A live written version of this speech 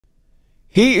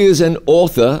He is an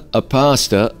author, a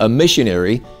pastor, a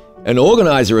missionary, an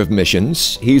organizer of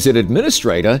missions. He's an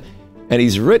administrator, and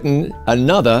he's written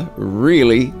another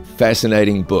really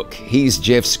fascinating book. He's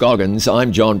Jeff Scoggins.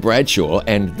 I'm John Bradshaw,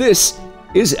 and this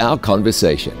is our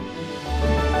conversation.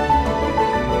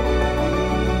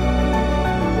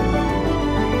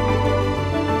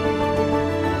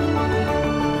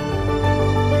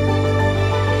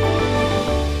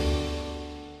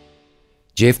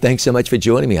 Jeff, thanks so much for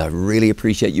joining me. I really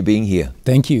appreciate you being here.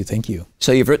 Thank you, thank you.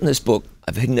 So you've written this book.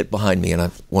 I've hidden it behind me, and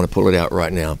I want to pull it out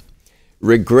right now.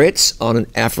 Regrets on an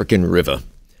African River,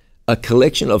 a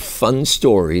collection of fun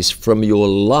stories from your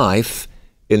life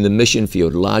in the mission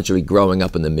field, largely growing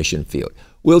up in the mission field.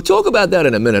 We'll talk about that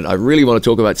in a minute. I really want to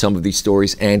talk about some of these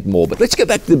stories and more, but let's get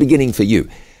back to the beginning for you.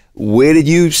 Where did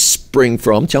you spring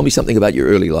from? Tell me something about your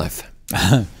early life.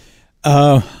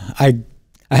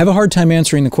 I have a hard time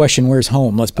answering the question, where's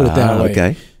home? Let's put it that way.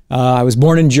 Okay. I was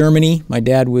born in Germany. My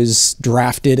dad was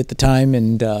drafted at the time,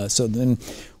 and so then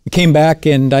we came back,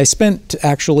 and I spent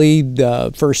actually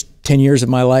the first 10 years of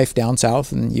my life down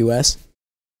south in the U.S.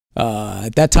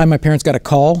 At that time, my parents got a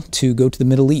call to go to the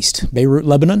Middle East, Beirut,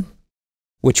 Lebanon,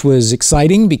 which was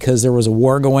exciting because there was a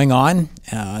war going on,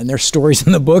 and there's stories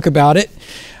in the book about it.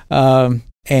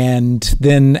 And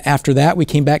then after that, we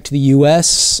came back to the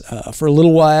U.S. For a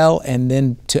little while, and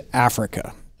then to Africa.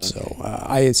 Okay. So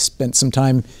I spent some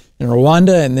time in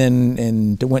Rwanda, and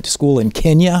then went to school in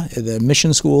Kenya, the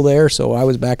mission school there. So I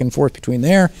was back and forth between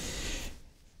there.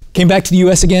 Came back to the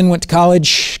U.S. again, went to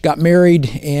college, got married,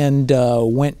 and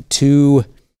went to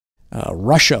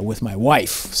Russia with my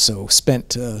wife. So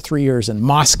spent 3 years in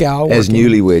Moscow. As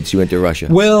newlyweds, you went to Russia?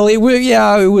 Well, it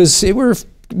were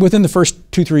within the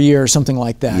first 2-3 years, something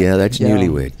like that. Yeah, that's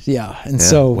newlywed. Yeah, and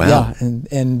so, wow. yeah,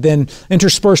 and then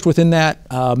interspersed within that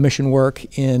mission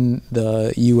work in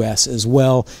the U.S. as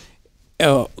well,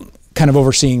 kind of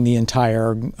overseeing the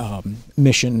entire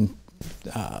mission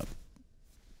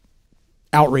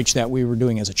outreach that we were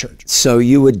doing as a church. So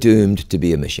you were doomed to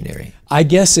be a missionary? I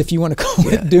guess if you want to call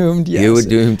it doomed, yes. You were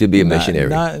doomed to be a missionary.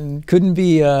 Couldn't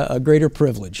be a greater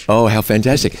privilege. Oh, how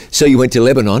fantastic. So you went to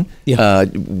Lebanon. Yeah.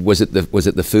 Was it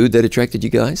the food that attracted you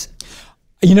guys?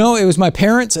 You know, it was my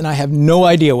parents, and I have no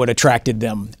idea what attracted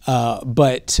them.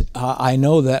 But I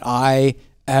know that I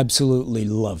absolutely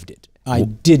loved it. I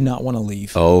did not want to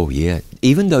leave. Oh, yeah.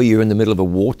 Even though you're in the middle of a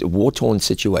war-torn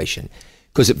situation,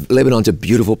 because Lebanon's a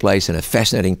beautiful place and a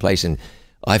fascinating place, and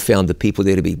I found the people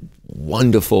there to be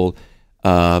wonderful.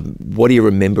 What do you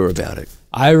remember about it?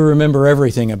 I remember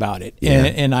everything about it. Yeah.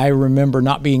 And I remember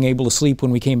not being able to sleep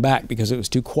when we came back because it was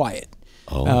too quiet.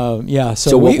 Oh. Yeah.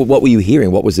 So what were you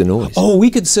hearing? What was the noise? Oh, we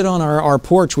could sit on our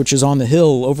porch, which is on the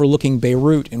hill overlooking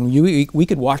Beirut, and we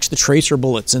could watch the tracer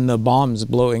bullets and the bombs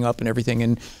blowing up and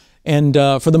everything. And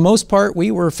for the most part,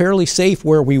 we were fairly safe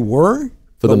where we were.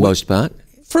 For the most part?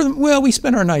 We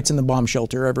spent our nights in the bomb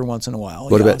shelter every once in a while.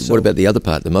 What about the other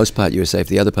part? The most part you were safe.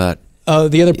 The other part?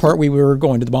 The other part, we were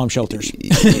going to the bomb shelters.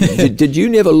 Did you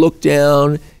never look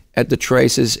down at the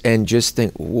tracers and just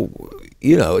think, well,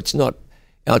 it's not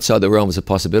outside the realms of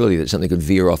possibility that something could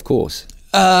veer off course?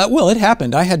 Well, it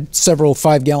happened. I had several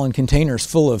 5-gallon containers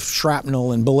full of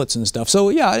shrapnel and bullets and stuff. So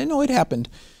yeah, I know it happened.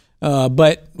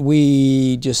 But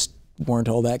we just weren't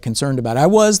all that concerned about it. I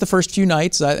was the first few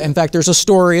nights. In fact, there's a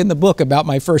story in the book about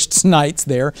my first nights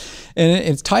there, and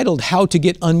it's titled "How to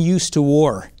Get Unused to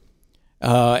War,"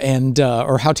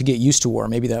 or "How to Get Used to War."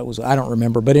 Maybe that was, I don't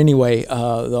remember. But anyway,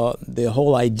 the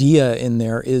whole idea in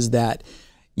there is that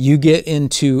you get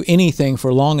into anything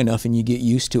for long enough and you get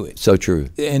used to it. So true.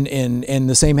 And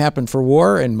the same happened for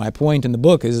war, and my point in the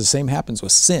book is the same happens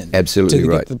with sin. Absolutely right.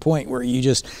 To get to the point where you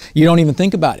don't even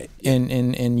think about it,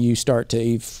 and you start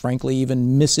to frankly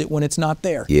even miss it when it's not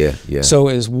there. Yeah, yeah. So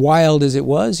as wild as it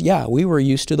was, yeah, we were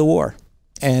used to the war,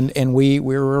 and we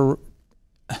were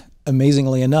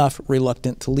amazingly enough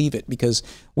reluctant to leave it, because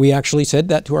we actually said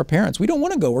that to our parents. We don't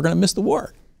want to go. We're going to miss the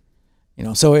war.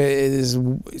 So it is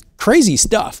crazy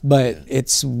stuff, but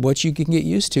it's what you can get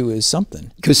used to is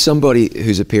something. Because somebody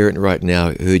who's a parent right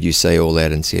now heard you say all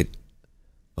that and said,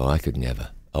 oh, I could never.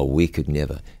 Oh, we could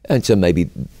never. And so maybe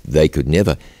they could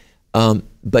never.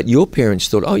 But your parents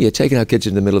thought, oh, you're taking our kids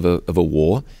in the middle of a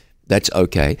war. That's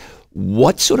okay.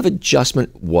 What sort of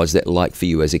adjustment was that like for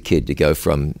you as a kid to go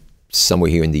from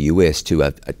somewhere here in the U.S. to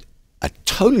a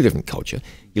totally different culture?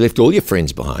 You left all your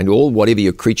friends behind, whatever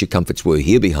your creature comforts were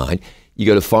here behind. You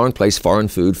go to foreign place, foreign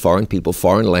food, foreign people,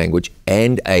 foreign language,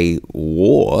 and a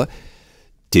war.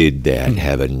 Did that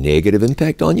have a negative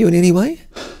impact on you in any way?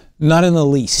 Not in the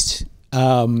least.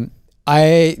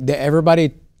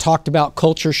 Everybody talked about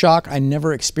culture shock. I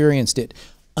never experienced it.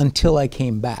 until I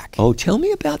came back. Oh, tell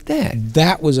me about that.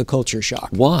 That was a culture shock.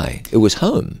 Why? It was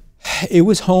home. It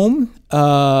was home,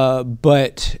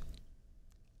 but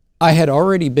I had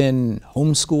already been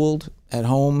homeschooled at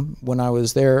home when I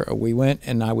was there. We went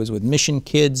and I was with mission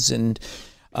kids and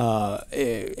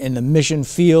in the mission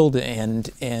field,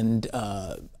 and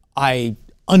I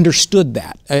understood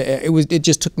that. It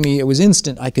just took me. It was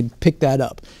instant. I could pick that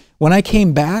up. When I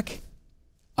came back,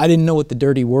 I didn't know what the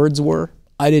dirty words were.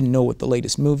 I didn't know what the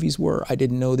latest movies were. I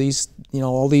didn't know these,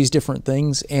 all these different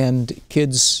things. And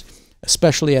kids,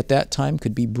 especially at that time,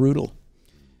 could be brutal.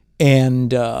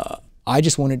 And I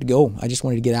just wanted to go. I just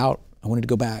wanted to get out. I wanted to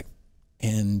go back.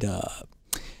 And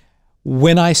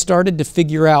when I started to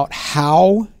figure out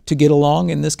how to get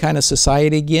along in this kind of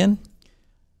society again,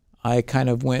 I kind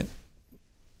of went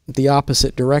the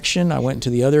opposite direction. I went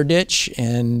to the other ditch,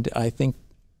 and I think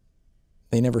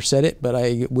they never said it, but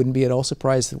I wouldn't be at all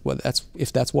surprised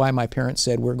if that's why my parents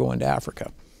said we're going to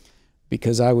Africa,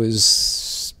 because I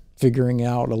was figuring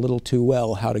out a little too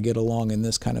well how to get along in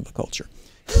this kind of a culture.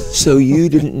 So you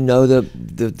didn't know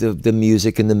the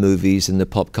music and the movies and the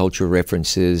pop culture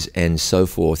references and so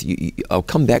forth. I'll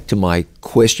come back to my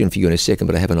question for you in a second,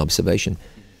 but I have an observation.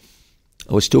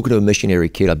 I was talking to a missionary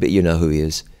kid, I bet you know who he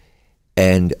is,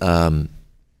 and I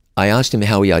asked him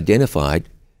how he identified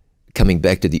coming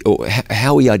back to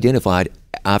how he identified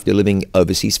after living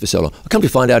overseas for so long. I come to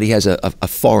find out he has a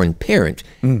foreign parent,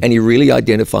 and he really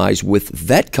identifies with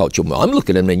that culture. Well, I'm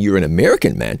looking at him and you're an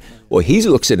American man. Or he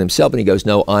looks at himself and he goes,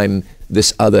 no, I'm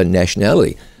this other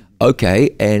nationality.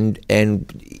 Okay, and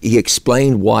he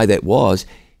explained why that was.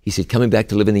 He said, coming back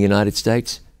to live in the United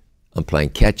States, I'm playing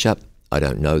catch up. I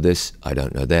don't know this, I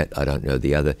don't know that, I don't know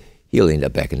the other. He'll end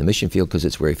up back in the mission field because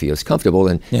it's where he feels comfortable.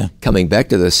 And coming back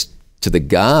to the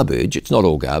garbage, it's not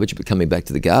all garbage, but coming back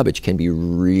to the garbage can be a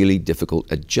really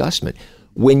difficult adjustment.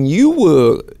 When you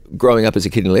were growing up as a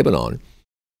kid in Lebanon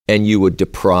and you were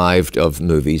deprived of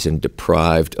movies and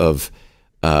deprived of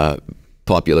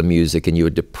popular music and you were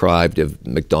deprived of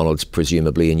McDonald's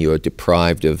presumably and you were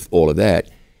deprived of all of that,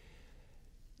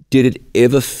 did it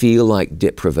ever feel like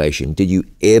deprivation? Did you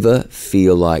ever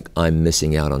feel like I'm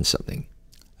missing out on something?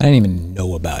 I didn't even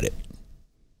know about it.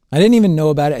 I didn't even know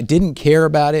about it. I didn't care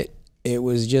about it. It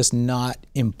was just not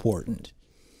important.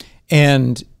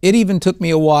 And it even took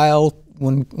me a while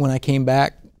when I came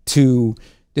back to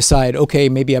decide, okay,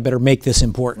 maybe I better make this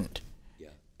important. Yeah.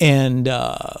 And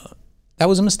that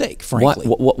was a mistake, frankly.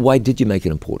 Why did you make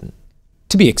it important?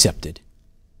 To be accepted,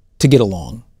 to get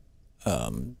along.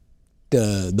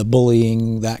 The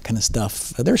bullying, that kind of stuff.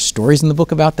 There's stories in the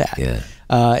book about that. Yeah.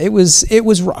 It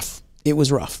was rough. It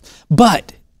was rough.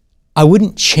 But I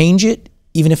wouldn't change it,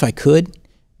 even if I could,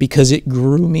 because it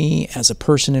grew me as a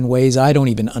person in ways I don't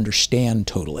even understand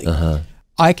totally.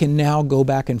 I can now go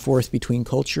back and forth between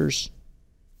cultures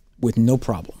with no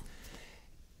problem.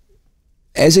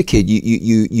 As a kid,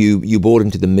 you bought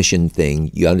into the mission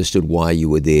thing. You understood why you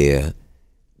were there.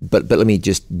 But let me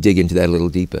just dig into that a little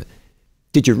deeper.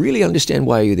 Did you really understand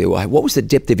why you were there? What was the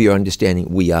depth of your understanding?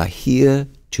 We are here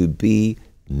to be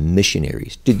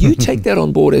missionaries. Did you take that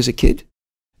on board as a kid?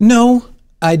 No,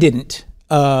 I didn't.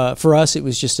 For us, it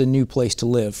was just a new place to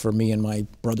live for me and my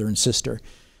brother and sister.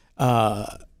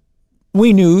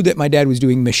 We knew that my dad was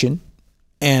doing mission,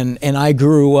 and I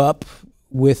grew up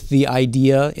with the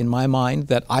idea in my mind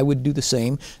that I would do the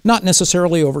same. Not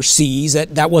necessarily overseas.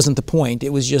 That wasn't the point. It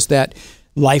was just that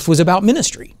life was about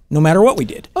ministry, no matter what we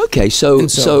did. Okay, so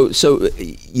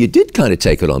you did kind of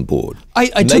take it on board.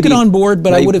 I took it on board,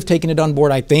 but I would have taken it on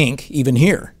board, I think, even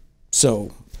here.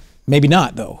 So. Maybe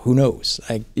not, though. Who knows?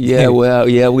 We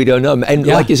don't know. And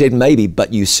like you said, maybe,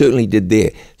 but you certainly did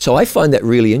there. So I find that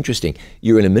really interesting.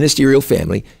 You're in a ministerial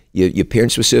family. Your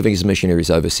parents were serving as missionaries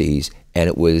overseas, and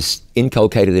it was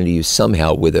inculcated into you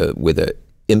somehow, whether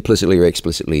implicitly or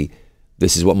explicitly,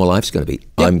 this is what my life's going to be.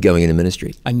 Yep. I'm going into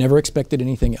ministry. I never expected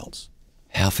anything else.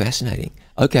 How fascinating.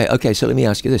 Okay, so let me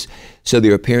ask you this. So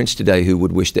there are parents today who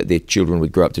would wish that their children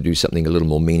would grow up to do something a little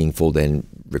more meaningful than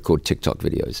record TikTok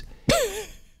videos.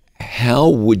 How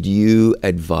would you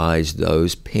advise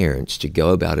those parents to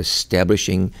go about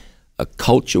establishing a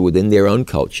culture within their own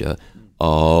culture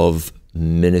of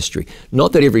ministry?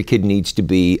 Not that every kid needs to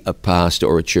be a pastor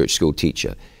or a church school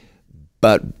teacher,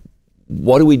 but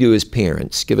what do we do as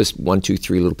parents? Give us 1, 2,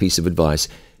 3 little piece of advice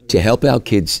to help our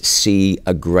kids see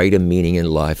a greater meaning in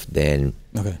life than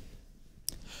blather.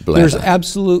 There's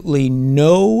absolutely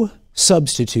no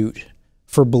substitute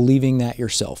for believing that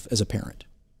yourself as a parent.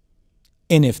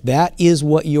 And if that is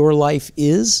what your life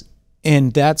is,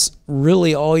 and that's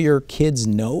really all your kids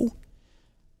know,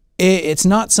 it's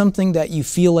not something that you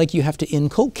feel like you have to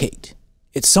inculcate.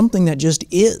 It's something that just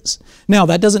is. Now,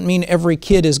 that doesn't mean every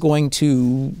kid is going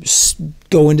to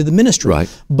go into the ministry.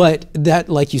 Right. But that,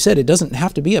 like you said, it doesn't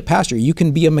have to be a pastor. You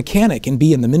can be a mechanic and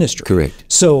be in the ministry. Correct.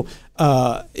 So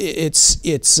it's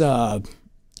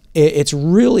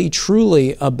really,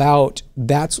 truly about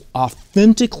that's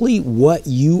authentically what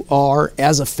you are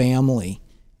as a family.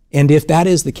 And if that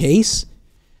is the case,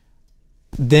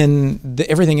 then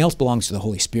everything else belongs to the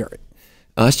Holy Spirit.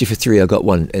 I asked you for 3. I got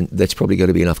 1, and that's probably going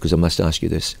to be enough because I must ask you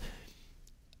this.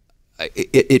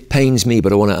 It pains me,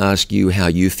 but I want to ask you how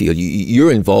you feel.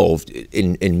 You're involved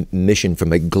in mission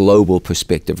from a global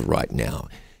perspective right now.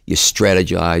 You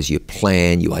strategize, you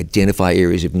plan, you identify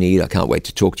areas of need. I can't wait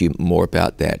to talk to you more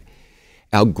about that.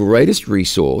 Our greatest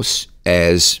resource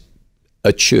as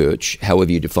a church,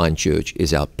 however you define church,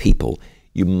 is our people.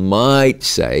 You might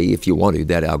say, if you want to,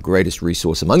 that our greatest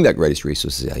resource, among that greatest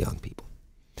resource, is our young people.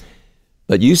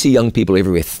 But you see young people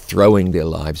everywhere throwing their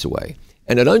lives away.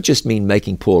 And I don't just mean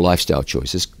making poor lifestyle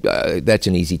choices. That's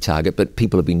an easy target, but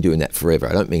people have been doing that forever.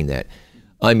 I don't mean that.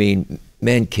 I mean,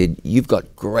 man, kid, you've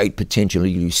got great potential.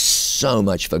 You do so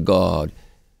much for God.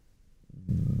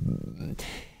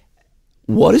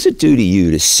 What does it do to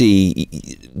you to see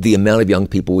the amount of young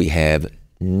people we have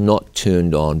not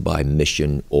turned on by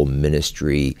mission or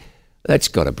ministry? That's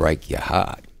got to break your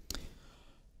heart.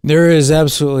 There is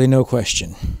absolutely no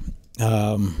question.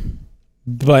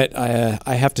 But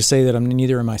I have to say that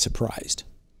neither am I surprised.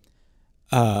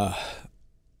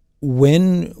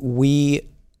 When we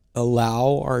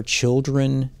allow our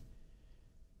children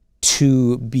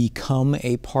to become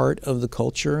a part of the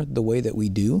culture the way that we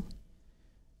do,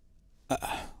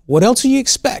 what else do you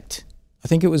expect? I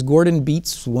think it was Gordon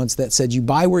Beats once that said, you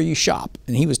buy where you shop.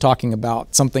 And he was talking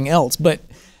about something else. But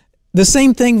the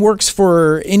same thing works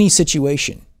for any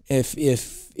situation.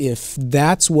 If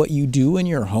that's what you do in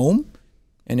your home,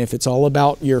 and if it's all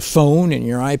about your phone and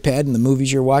your iPad and the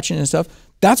movies you're watching and stuff,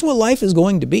 that's what life is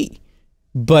going to be.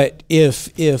 But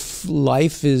if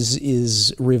life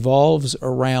revolves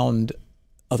around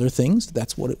other things,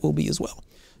 that's what it will be as well.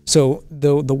 So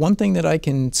the one thing that I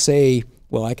can say,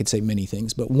 well, I could say many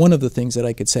things, but one of the things that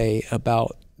I could say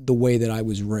about the way that I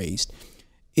was raised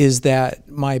is that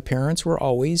my parents were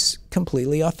always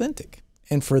completely authentic.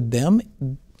 And for them,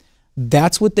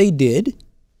 that's what they did,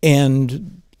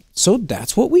 and so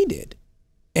that's what we did.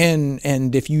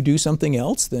 And if you do something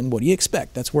else, then what do you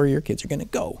expect? That's where your kids are going to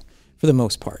go, for the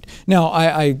most part. Now,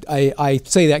 I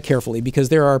say that carefully because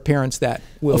there are parents that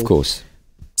will, of course,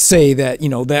 say that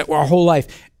that our whole life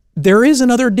there is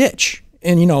another ditch,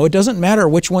 and it doesn't matter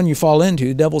which one you fall into.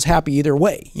 The devil's happy either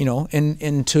way,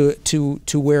 and to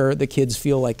where the kids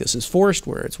feel like this is forced,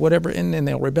 where it's whatever, and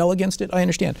they'll rebel against it. I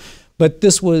understand. But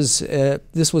this was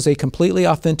a completely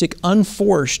authentic,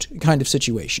 unforced kind of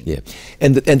situation. Yeah,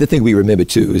 and the thing we remember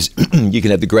too is you can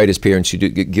have the greatest parents who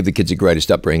give the kids the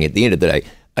greatest upbringing. At the end of the day,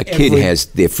 a kid has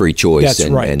their free choice,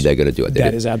 and they're going to do it.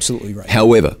 That is absolutely right.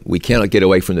 However, we cannot get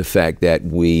away from the fact that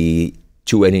we,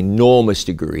 to an enormous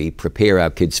degree, prepare our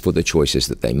kids for the choices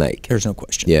that they make. There's no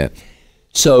question. Yeah.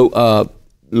 So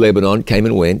Lebanon came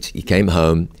and went. You came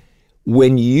home.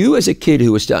 When you, as a kid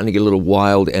who was starting to get a little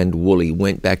wild and woolly,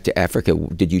 went back to Africa,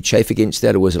 did you chafe against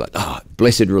that, or was it like,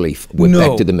 blessed relief, we're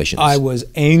back to the missions? I was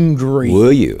angry.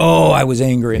 Were you? Oh, I was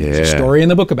angry, and there's a story in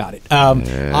the book about it.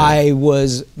 I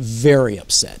was very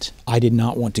upset. I did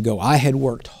not want to go. I had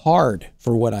worked hard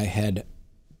for what I had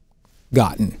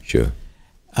gotten. Sure.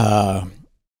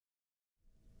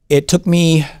 It took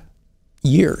me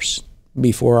years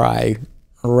before I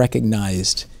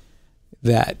recognized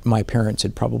that my parents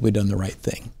had probably done the right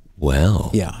thing.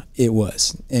 Wow. Yeah, it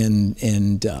was. And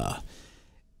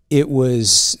it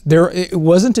was there. It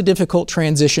wasn't a difficult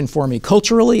transition for me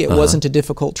culturally. It wasn't a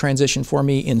difficult transition for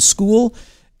me in school.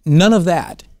 None of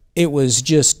that. It was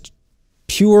just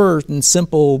pure and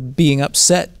simple being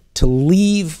upset to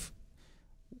leave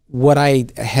what I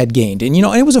had gained. And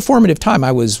it was a formative time.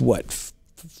 I was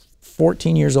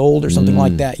 14 years old or something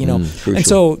like that, and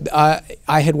so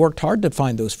I had worked hard to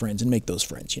find those friends and make those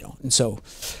friends, and so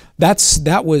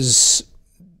that was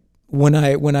when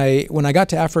I got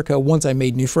to Africa. Once I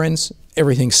made new friends,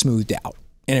 everything smoothed out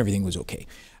and everything was okay.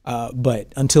 But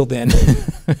until then,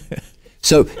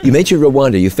 so you mentioned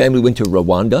Rwanda. Your family went to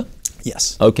Rwanda.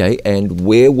 Yes. Okay, and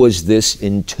where was this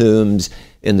in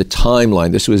the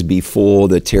timeline? This was before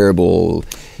the terrible.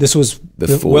 This was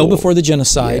well before the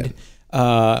genocide.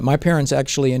 Yeah. My parents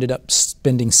actually ended up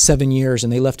spending 7 years,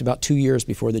 and they left about 2 years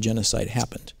before the genocide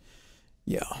happened.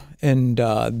 Yeah, and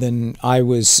then I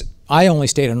only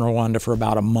stayed in Rwanda for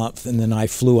about a month, and then I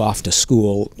flew off to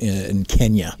school in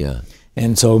Kenya. Yeah.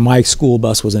 And so my school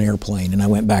bus was an airplane, and I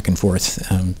went back and forth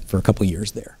for a couple of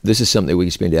years there. This is something we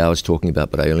can spend hours talking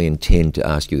about, but I only intend to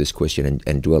ask you this question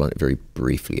and dwell on it very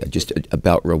briefly, just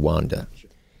about Rwanda.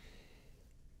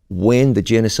 When the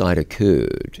genocide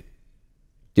occurred,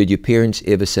 did your parents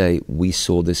ever say, we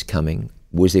saw this coming?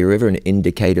 Was there ever an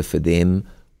indicator for them,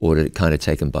 or did it kind of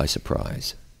take them by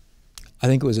surprise? I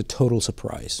think it was a total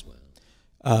surprise.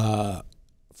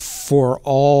 For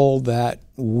all that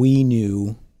we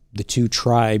knew, the two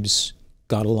tribes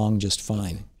got along just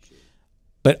fine.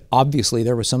 But obviously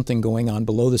there was something going on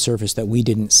below the surface that we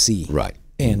didn't see. Right.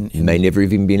 And you may never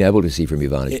have even been able to see from your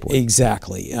vantage point.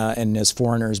 Exactly. And as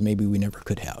foreigners, maybe we never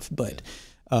could have. But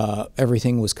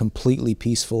everything was completely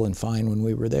peaceful and fine when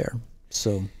we were there.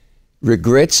 So,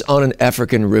 Regrets on an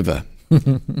African River.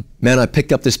 Man, I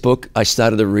picked up this book. I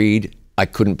started to read. I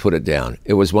couldn't put it down.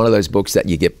 It was one of those books that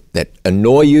you get that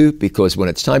annoy you because when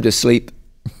it's time to sleep,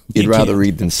 you'd rather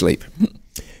read than sleep.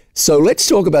 So let's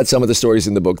talk about some of the stories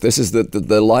in the book. This is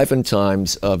the life and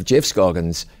times of Jeff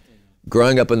Scoggins,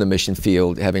 growing up in the mission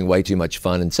field, having way too much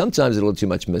fun, and sometimes a little too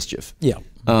much mischief. Yeah.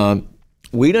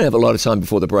 We don't have a lot of time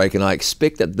before the break, and I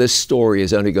expect that this story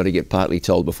is only going to get partly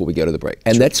told before we go to the break.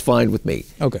 And that's fine with me.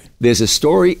 Okay. There's a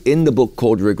story in the book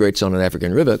called Regrets on an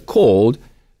African River called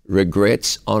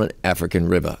Regrets on an African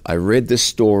River. I read this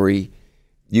story.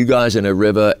 You guys in a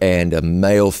river, and a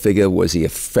male figure. Was he a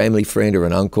family friend or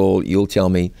an uncle? You'll tell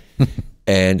me.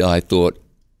 And I thought,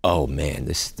 oh man,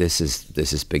 this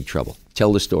is big trouble.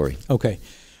 Tell the story. Okay.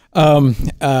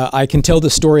 I can tell the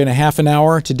story in a half an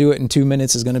hour. To do it in 2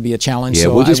 minutes is going to be a challenge. Yeah,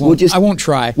 so I won't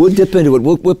try. We'll dip into it.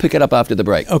 We'll pick it up after the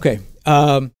break. Okay.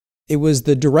 It was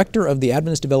the director of the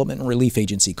Adventist Development and Relief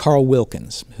Agency, Carl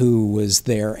Wilkins, who was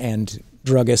there and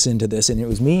drug us into this. And it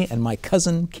was me and my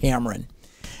cousin Cameron.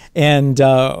 And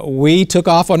we took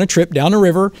off on a trip down a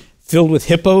river filled with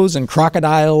hippos and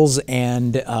crocodiles,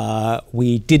 and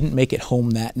we didn't make it home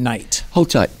that night. Hold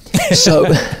tight.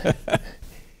 So,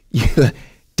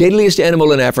 deadliest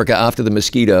animal in Africa after the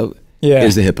mosquito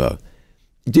is the hippo.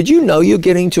 Did you know you're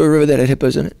getting to a river that had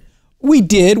hippos in it? We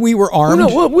did. We were armed.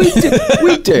 No, we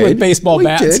did. With baseball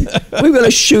bats. We were going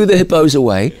to shoo the hippos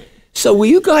away. So were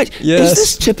you guys, Yes. is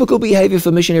this typical behavior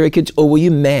for missionary kids, or were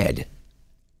you mad?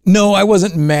 No, I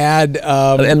wasn't mad.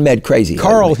 I'm mad crazy.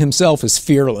 Carl himself is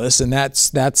fearless, and that's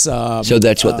so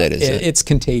that's what that is. It's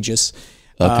contagious.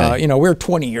 Okay. We're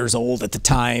 20 years old at the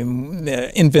time,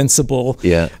 invincible.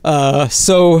 Yeah.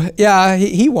 So yeah,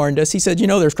 he warned us. He said,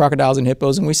 there's crocodiles and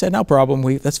hippos, and we said, no problem.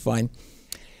 That's fine.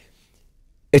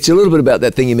 It's a little bit about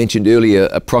that thing you mentioned earlier,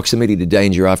 a proximity to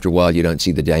danger. After a while, you don't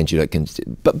see the danger.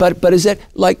 But is that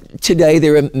like today?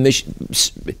 There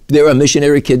are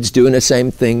missionary kids doing the same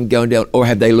thing, going down, or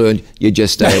have they learned you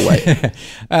just stay away?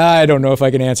 I don't know if I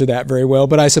can answer that very well,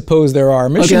 but I suppose there are.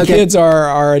 Mission kids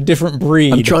are a different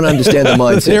breed. I'm trying to understand the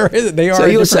mindset. they are. So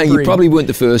you're saying breed. You probably weren't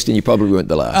the first, and you probably weren't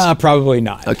the last. Probably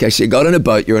not. Okay, so you got in a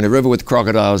boat. You're in a river with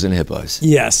crocodiles and hippos.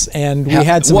 Yes, and we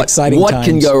had some exciting times. What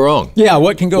can go wrong? Yeah,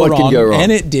 what can go wrong? What can go wrong?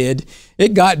 And it did.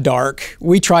 It got dark.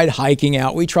 We tried hiking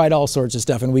out. We tried all sorts of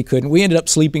stuff, and we couldn't. We ended up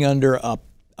sleeping under a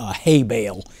hay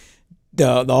bale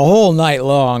the whole night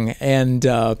long. And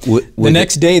the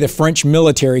next day, the French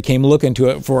military came looking to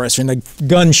it for us in a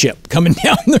gunship coming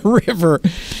down the river.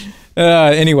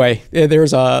 Anyway,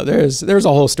 there's a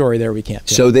whole story there we can't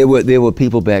tell. So there were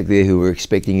people back there who were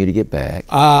expecting you to get back.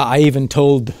 I even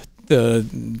told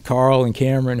Carl and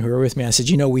Cameron, who were with me, I said,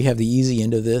 we have the easy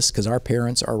end of this because our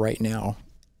parents are right now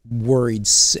worried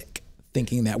sick,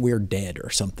 thinking that we're dead or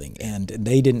something, and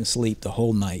they didn't sleep the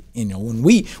whole night. When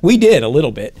we did a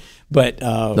little bit, but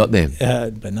not them.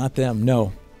 But not them.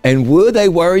 No. And were they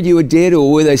worried you were dead,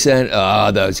 or were they saying,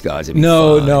 those guys would be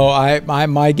fine? No.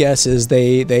 My guess is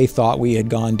they thought we had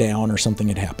gone down or something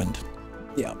had happened.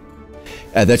 Yeah.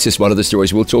 That's just one of the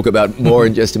stories we'll talk about more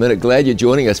in just a minute. Glad you're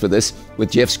joining us for this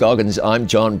with Jeff Scoggins. I'm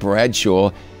John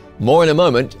Bradshaw. More in a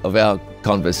moment of our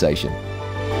conversation.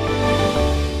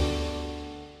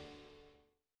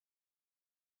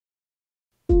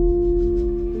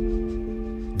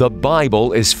 The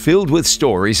Bible is filled with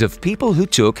stories of people who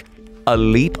took a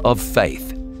leap of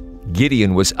faith.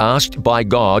 Gideon was asked by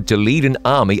God to lead an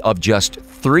army of just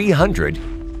 300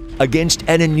 against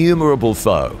an innumerable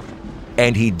foe.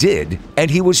 And he did, and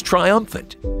he was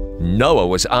triumphant. Noah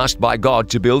was asked by God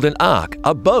to build an ark,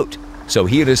 a boat, so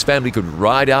he and his family could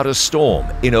ride out a storm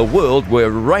in a world where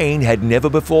rain had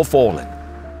never before fallen.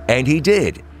 And he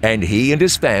did, and he and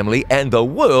his family and the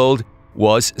world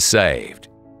was saved.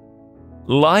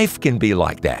 Life can be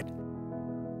like that.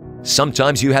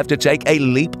 Sometimes you have to take a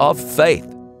leap of faith.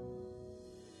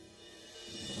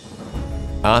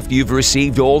 After you've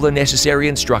received all the necessary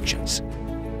instructions,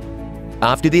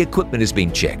 after the equipment has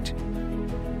been checked.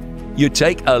 You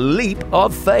take a leap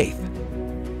of faith.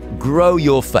 Grow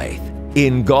your faith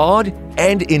in God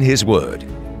and in His Word.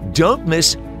 Don't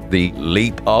miss the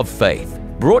Leap of Faith,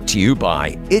 brought to you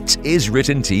by It Is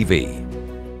Written TV.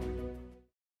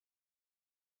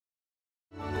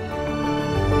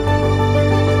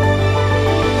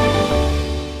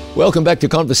 Welcome back to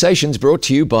Conversations, brought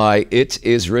to you by It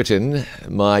Is Written.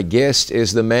 My guest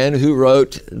is the man who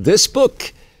wrote this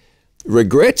book,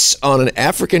 Regrets on an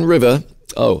African River,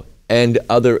 and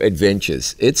Other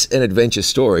Adventures. It's an adventure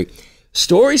story.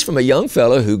 Stories from a young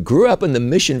fellow who grew up in the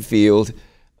mission field.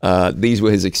 These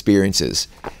were his experiences.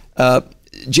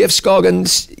 Jeff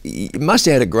Scoggins, you must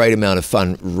have had a great amount of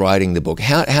fun writing the book.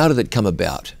 How did it come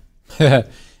about?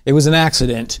 It was an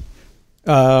accident.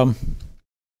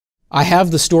 I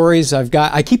have the stories.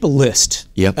 I keep a list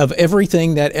of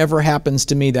everything that ever happens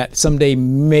to me that someday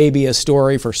may be a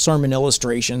story for sermon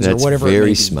illustrations or whatever. That's it may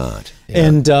very be. smart. Yeah.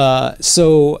 And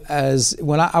so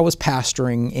when I was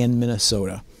pastoring in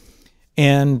Minnesota,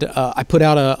 and I put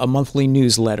out a monthly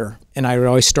newsletter, and I would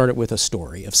always start it with a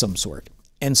story of some sort.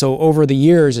 And so over the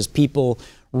years, as people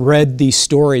read these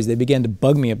stories, they began to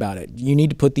bug me about it. You need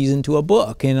to put these into a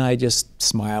book. And I just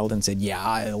smiled and said, yeah,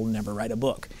 I'll never write a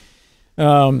book.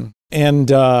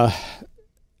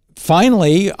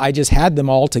 Finally, I just had them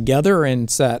all together and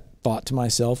thought to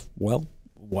myself, well,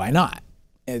 why not?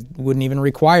 It wouldn't even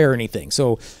require anything.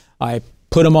 So I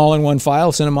put them all in one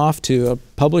file, sent them off to a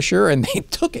publisher, and they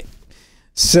took it.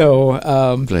 So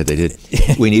glad they did.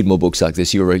 We need more books like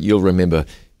this. You'll remember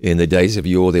in the days of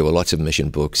yore, there were lots of mission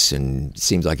books, and it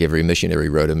seems like every missionary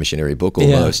wrote a missionary book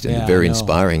almost, and very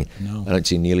inspiring. I don't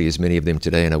see nearly as many of them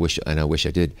today, and I wish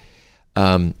I did.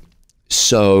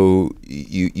 So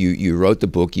you wrote the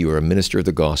book. You were a minister of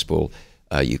the gospel.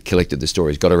 You collected the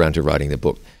stories, got around to writing the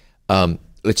book.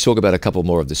 Let's talk about a couple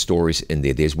more of the stories in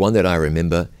there. There's one that I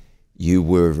remember. You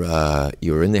were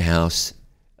in the house,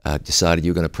 decided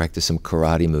you were going to practice some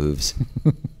karate moves,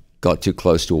 got too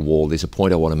close to a wall. There's a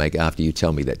point I want to make after you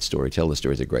tell me that story. Tell the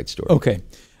story. It's a great story. Okay.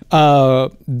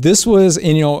 This was,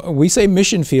 we say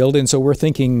mission field, and so we're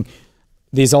thinking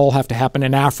these all have to happen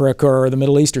in Africa or the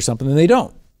Middle East or something, and they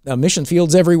don't. Mission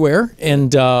fields everywhere,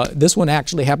 and this one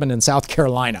actually happened in South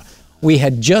Carolina. We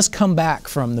had just come back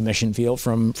from the mission field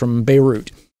from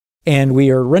Beirut, and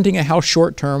we were renting a house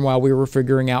short term while we were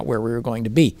figuring out where we were going to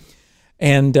be.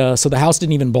 And so the house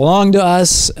didn't even belong to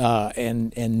us,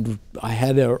 and I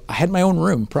had my own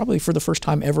room, probably for the first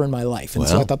time ever in my life, and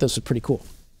so I thought this was pretty cool.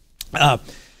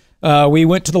 We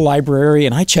went to the library,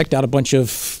 and I checked out a bunch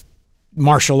of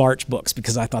martial arts books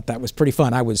because I thought that was pretty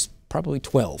fun. I was probably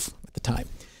 12 at the time.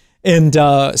 And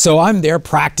so I'm there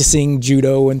practicing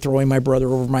judo and throwing my brother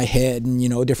over my head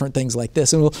and, different things like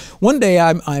this. And one day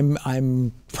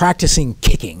I'm practicing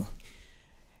kicking.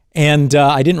 And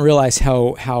I didn't realize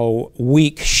how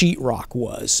weak sheetrock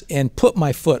was, and put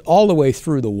my foot all the way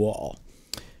through the wall.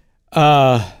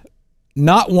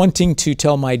 Not wanting to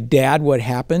tell my dad what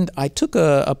happened, I took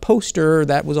a poster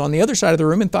that was on the other side of the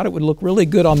room and thought it would look really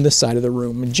good on this side of the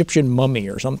room, Egyptian mummy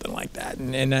or something like that.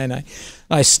 And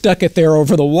I stuck it there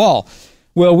over the wall.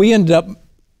 Well, we ended up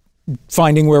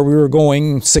finding where we were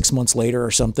going 6 months later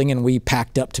or something, and we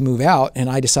packed up to move out, and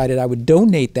I decided I would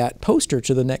donate that poster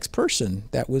to the next person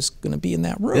that was going to be in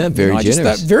that room. Yeah, very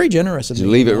generous. Very generous of me.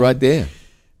 Leave it right there.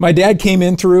 My dad came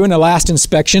in through in the last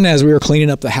inspection as we were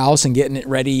cleaning up the house and getting it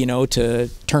ready, to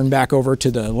turn back over to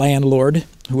the landlord,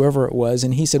 whoever it was,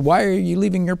 and he said, "Why are you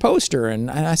leaving your poster?" And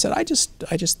I said, I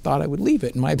just thought I would leave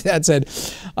it. And my dad said,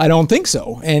 "I don't think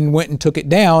so," and went and took it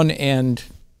down and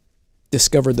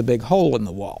discovered the big hole in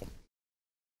the wall.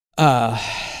 Yeah.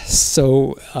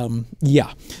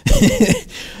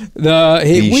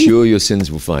 Be sure your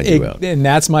sins will find you out. And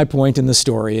that's my point in the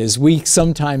story, is we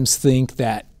sometimes think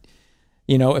that,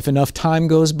 if enough time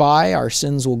goes by, our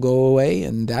sins will go away,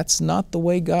 and that's not the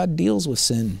way God deals with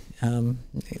sin. One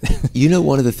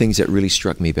of the things that really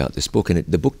struck me about this book, and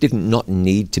the book did not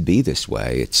need to be this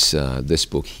way. It's this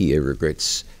book here,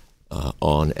 Regrets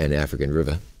on an African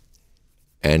River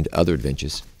and Other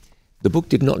Adventures. The book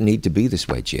did not need to be this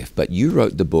way, Jeff, but you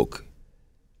wrote the book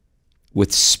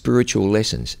with spiritual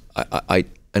lessons. I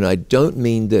don't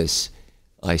mean this.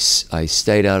 I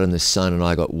stayed out in the sun and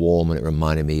I got warm, and it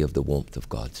reminded me of the warmth of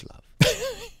God's love.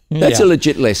 That's a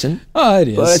legit lesson. Oh, it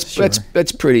is. But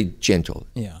that's pretty gentle.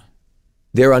 Yeah.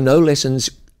 There are no lessons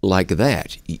like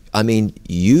that. I mean,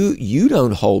 you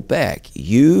don't hold back.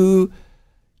 You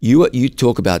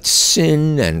talk about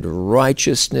sin and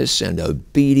righteousness and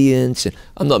obedience. And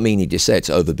I'm not meaning to say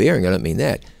it's overbearing. I don't mean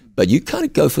that. But you kind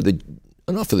of go for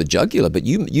not for the jugular, but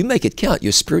you make it count.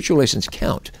 Your spiritual lessons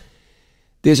count.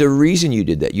 There's a reason you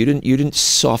did that. You didn't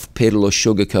soft pedal or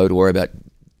sugarcoat or worry about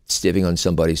stepping on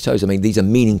somebody's toes. I mean, these are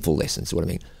meaningful lessons, is what I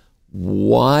mean.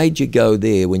 Why'd you go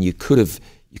there when you could have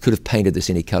painted this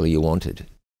any color you wanted?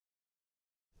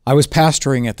 I was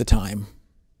pastoring at the time,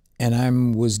 and I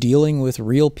was dealing with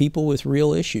real people with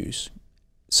real issues.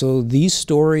 So these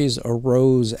stories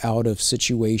arose out of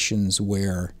situations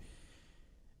where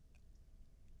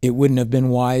it wouldn't have been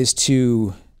wise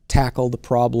to tackle the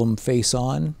problem face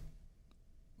on,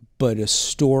 but a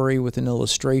story with an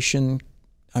illustration.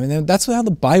 I mean, that's how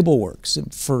the Bible works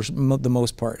for the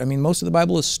most part. I mean, most of the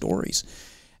Bible is stories,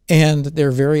 and they're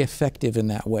very effective in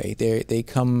that way. They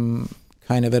come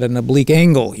kind of at an oblique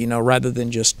angle, rather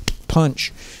than just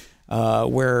punch,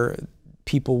 where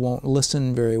people won't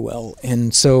listen very well.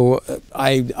 And so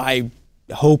I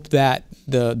hope that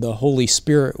the Holy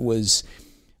Spirit was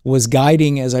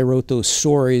guiding as I wrote those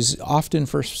stories, often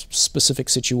for specific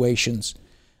situations,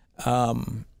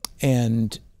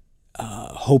 and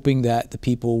hoping that the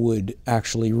people would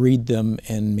actually read them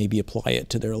and maybe apply it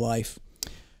to their life.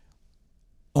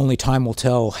 Only time will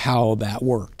tell how that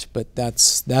worked, but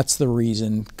that's the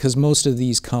reason, because most of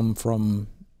these come from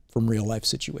real life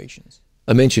situations.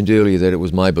 I mentioned earlier that it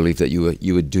was my belief that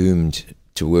you were doomed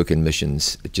to work in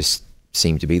missions. It just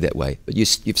seemed to be that way. But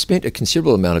you've spent a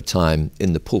considerable amount of time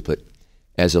in the pulpit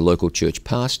as a local church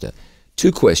pastor.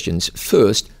 2 questions.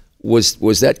 First,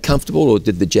 was that comfortable, or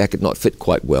did the jacket not fit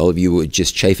quite well if you were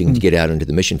just chafing to get out into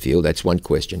the mission field? That's one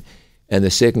question. And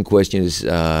the second question is,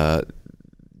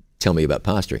 tell me about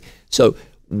pastoring. So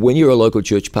when you're a local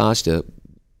church pastor,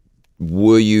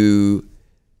 was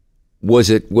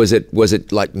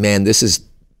it like, man, this is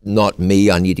not me,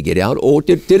 I need to get out, or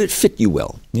did it fit you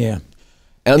well? Yeah.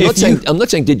 And I'm not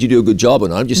saying did you do a good job or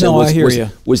not. I'm just saying, I hear you.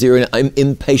 Was there an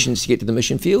impatience to get to the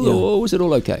mission field, or was it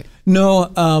all okay?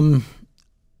 No.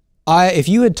 If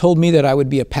you had told me that I would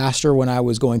be a pastor when I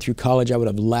was going through college, I would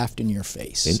have laughed in your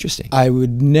face. Interesting. I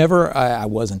would never. I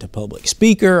wasn't a public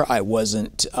speaker. I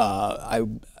wasn't.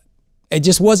 It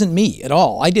just wasn't me at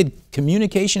all. I did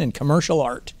communication and commercial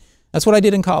art. That's what I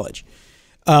did in college.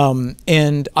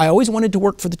 And I always wanted to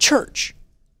work for the church,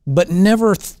 but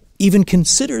never even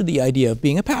considered the idea of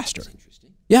being a pastor. That's interesting.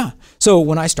 Yeah. So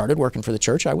when I started working for the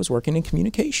church, I was working in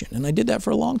communication, and I did that for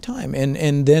a long time.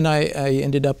 And then I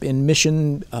ended up in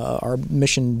mission, our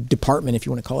mission department, if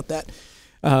you want to call it that,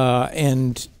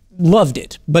 and loved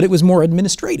it. But it was more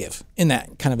administrative in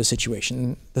that kind of a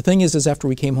situation. The thing is after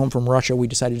we came home from Russia, we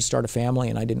decided to start a family,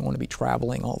 and I didn't want to be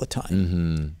traveling all the time.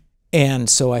 Mm-hmm. And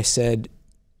so I said,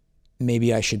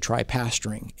 maybe I should try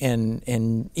pastoring.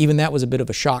 And even that was a bit of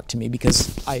a shock to me,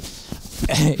 because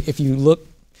if you look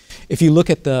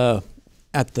at the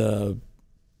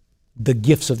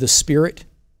gifts of the Spirit,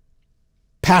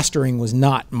 pastoring was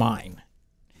not mine.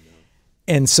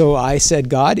 And so I said,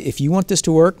 God, if you want this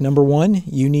to work, number 1,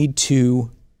 you need to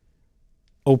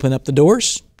open up the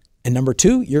doors. And number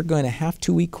 2, you're going to have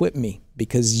to equip me,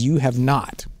 because you have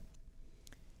not.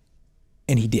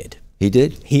 And he did. He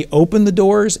did? He opened the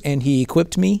doors and he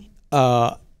equipped me.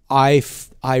 I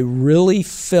really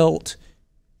felt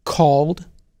called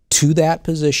to that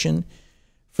position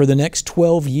for the next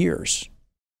 12 years.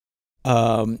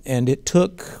 And it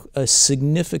took a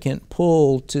significant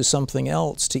pull to something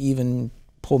else to even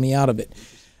pull me out of it.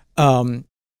 In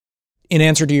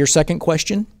answer to your second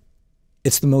question,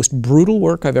 it's the most brutal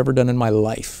work I've ever done in my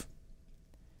life,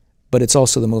 but it's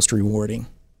also the most rewarding.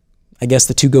 I guess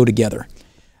the two go together.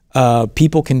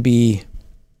 People can be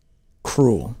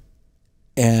cruel,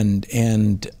 and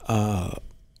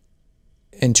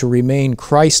to remain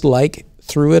Christ-like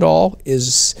through it all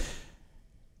is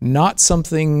not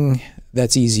something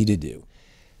that's easy to do.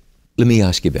 Let me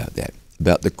ask you about that,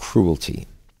 about the cruelty.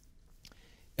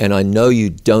 And I know you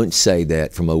don't say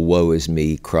that from a woe is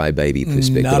me, crybaby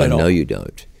perspective. Not at all. I know you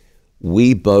don't.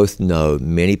 We both know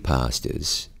many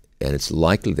pastors, and it's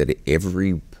likely that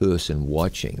every person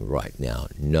watching right now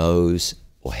knows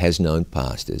or has known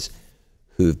pastors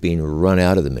who've been run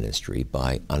out of the ministry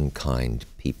by unkind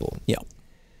people. Yeah.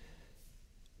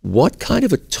 What kind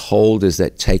of a toll does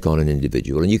that take on an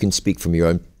individual? And you can speak from your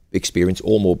own experience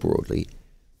or more broadly,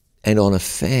 and on a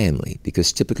family,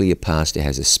 because typically a pastor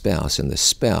has a spouse, and the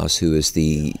spouse, who is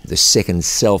the second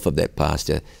self of that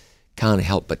pastor, can't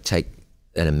help but take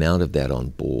an amount of that on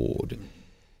board.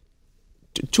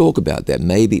 Talk about that.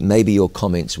 Maybe your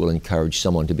comments will encourage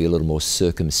someone to be a little more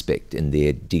circumspect in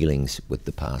their dealings with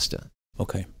the pastor.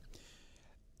 Okay.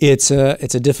 It's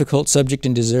a difficult subject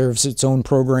and deserves its own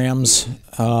programs.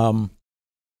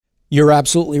 You're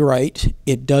absolutely right.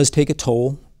 It does take a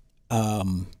toll.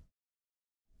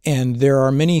 And there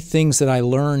are many things that I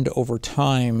learned over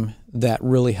time that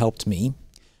really helped me.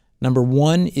 Number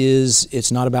one is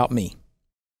it's not about me.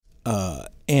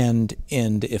 And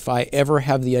if I ever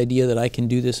have the idea that I can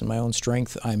do this in my own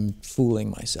strength, I'm fooling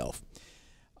myself.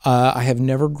 I have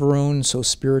never grown so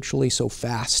spiritually so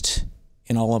fast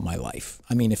in all of my life.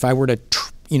 I mean, if I were to,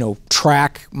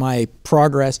 track my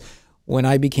progress, when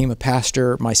I became a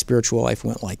pastor, my spiritual life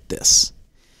went like this.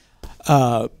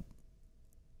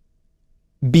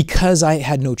 Because I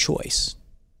had no choice.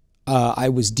 I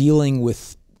was dealing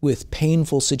with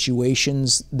painful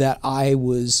situations that I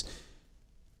was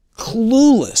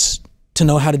clueless to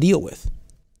know how to deal with.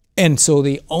 And so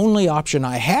the only option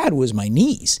I had was my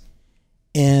knees.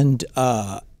 And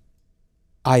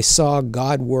I saw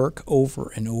God work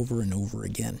over and over and over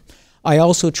again. I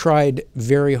also tried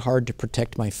very hard to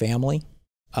protect my family.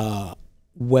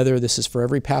 Whether this is for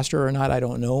every pastor or not, I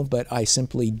don't know, but I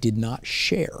simply did not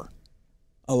share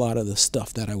a lot of the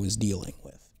stuff that I was dealing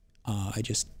with. I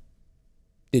just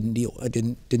didn't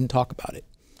didn't talk about it.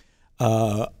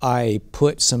 I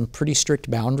put some pretty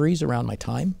strict boundaries around my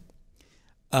time,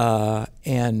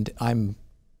 and I'm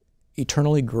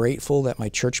eternally grateful that my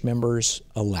church members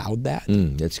allowed that.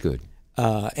 That's good.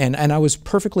 And I was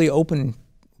perfectly open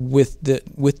with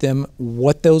them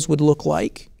what those would look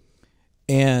like,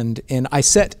 and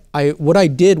what I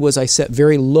did was I set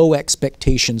very low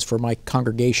expectations for my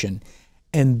congregation,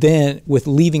 and then with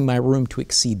leaving my room to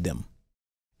exceed them.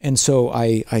 And so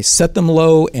I set them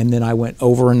low, and then I went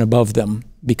over and above them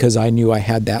because I knew I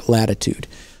had that latitude.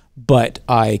 But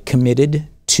I committed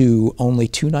to only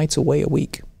 2 nights away a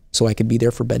week so I could be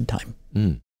there for bedtime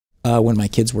when my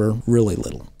kids were really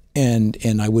little. And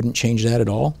I wouldn't change that at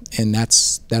all. And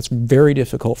that's very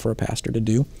difficult for a pastor to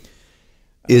do.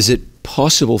 Is it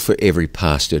possible for every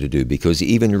pastor to do? Because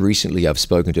even recently I've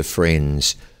spoken to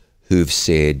friends who've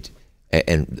said,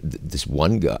 and this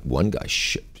one guy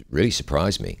really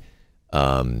surprised me.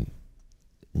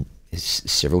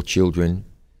 Several children.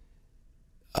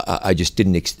 I just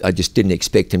didn't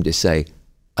expect him to say,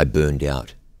 "I burned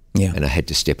out, and I had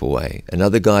to step away."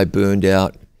 Another guy burned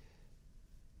out.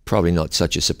 Probably not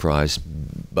such a surprise,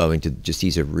 owing to just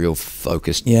he's a real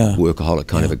focused workaholic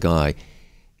kind of a guy.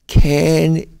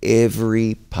 Can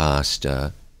every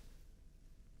pastor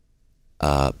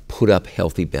put up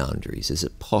healthy boundaries? Is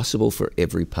it possible for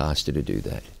every pastor to do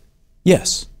that?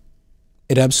 Yes,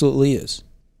 it absolutely is.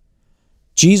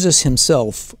 Jesus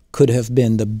himself could have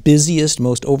been the busiest,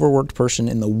 most overworked person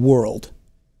in the world,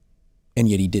 and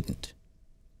yet he didn't.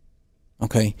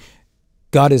 Okay?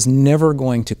 God is never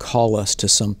going to call us to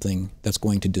something that's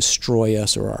going to destroy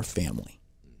us or our family.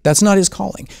 That's not his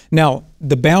calling. Now,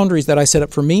 the boundaries that I set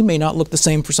up for me may not look the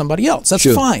same for somebody else. That's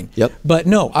fine. Yep. But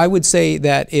no, I would say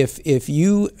that if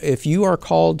you are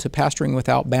called to pastoring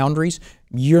without boundaries,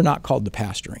 you're not called to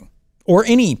pastoring, or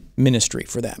any ministry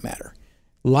for that matter.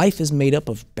 Life is made up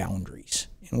of boundaries,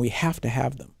 and we have to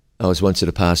have them. I was once at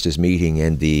a pastor's meeting,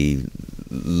 and the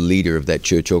leader of that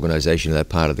church organization in that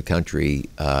part of the country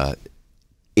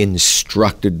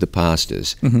instructed the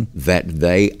pastors that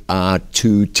they are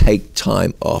to take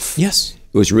time off. Yes.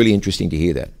 It was really interesting to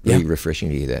hear that, really refreshing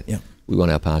to hear that. Yeah. We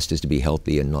want our pastors to be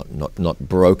healthy and not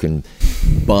broken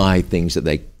by things that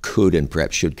they could and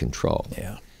perhaps should control.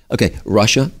 Yeah. Okay,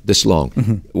 Russia, this long.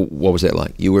 What was that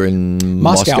like? You were in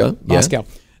Moscow? Yeah? Moscow.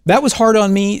 That was hard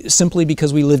on me simply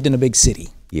because we lived in a big city.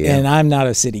 Yeah. And I'm not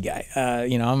a city guy.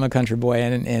 I'm a country boy,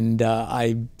 and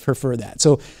I prefer that.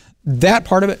 So that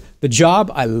part of it, the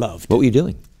job, I loved. What were you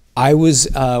doing? I was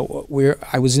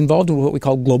involved in what we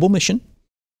call global mission,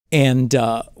 and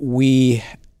we,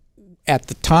 at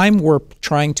the time, were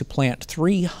trying to plant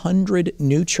 300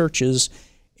 new churches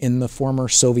in the former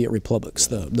Soviet republics.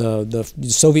 The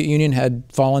Soviet Union had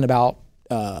fallen about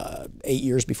 8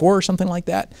 years before or something like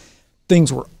that.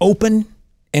 Things were open,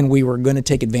 and we were going to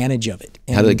take advantage of it.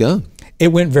 And how did it go?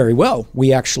 It went very well.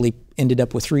 We actually ended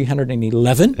up with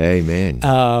 311. Amen.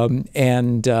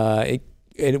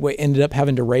 It ended up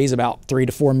having to raise about $3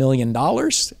 to $4 million.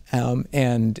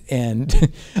 And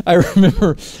I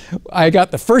remember I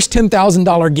got the first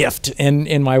 $10,000 gift,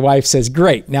 and my wife says,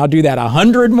 "Great, now do that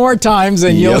 100 more times,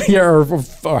 and you'll hear,"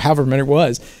 or however many it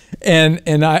was. And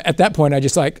at that point,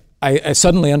 I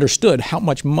suddenly understood how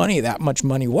much money that much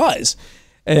money was,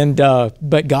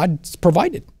 but God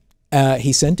provided.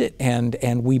 He sent it,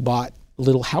 and we bought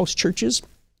little house churches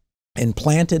and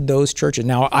planted those churches.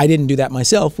 Now, I didn't do that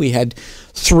myself. We had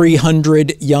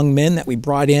 300 young men that we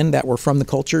brought in that were from the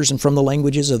cultures and from the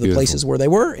languages of the places where they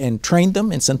were, and trained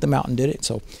them and sent them out and did it.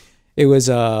 So it was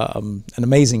an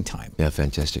amazing time. Yeah,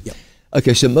 fantastic. Yep.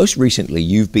 Okay, so most recently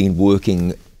you've been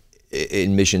working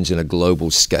in missions in a global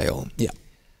scale. Yeah.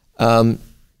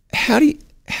 How do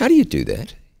you do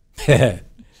that?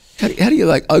 How do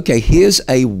you okay, here's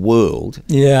a world.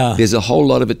 Yeah. There's a whole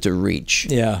lot of it to reach.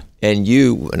 Yeah. And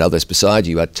you and others beside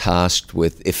you are tasked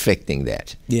with effecting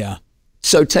that. Yeah.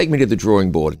 So take me to the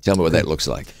drawing board and tell me what that looks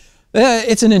like.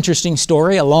 It's an interesting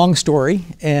story, a long story,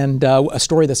 and a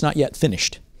story that's not yet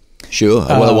finished. Sure.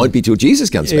 Well, it won't be till Jesus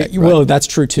comes back. Right? Well, that's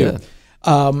true too.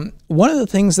 Yeah. One of the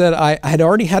things that I had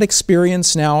already had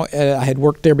experience now, I had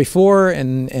worked there before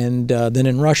and then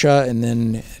in Russia and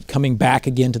then coming back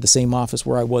again to the same office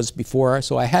where I was before.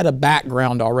 So I had a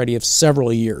background already of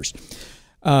several years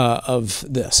of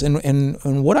this.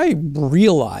 And what I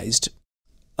realized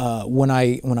when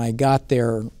I got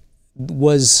there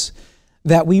was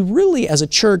that we really as a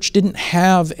church didn't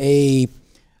have a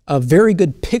very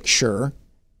good picture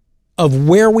of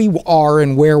where we are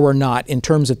and where we're not in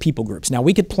terms of people groups. Now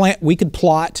we could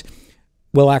plot,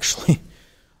 well actually,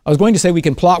 I was going to say we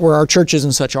can plot where our churches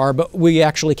and such are, but we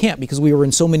actually can't because we were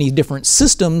in so many different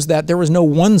systems that there was no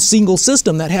one single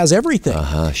system that has everything.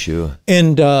 Sure.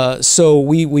 And so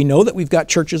we know that we've got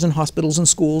churches and hospitals and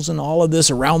schools and all of this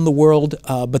around the world,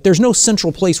 but there's no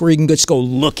central place where you can just go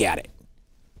look at it.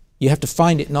 You have to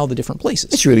find it in all the different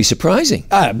places. It's really surprising.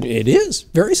 It is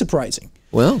very surprising.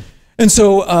 Well. And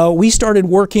so we started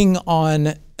working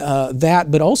on that,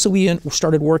 but also we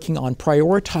started working on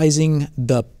prioritizing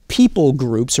the people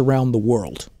groups around the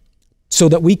world so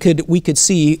that we could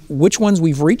see which ones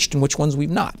we've reached and which ones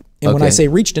we've not. And when I say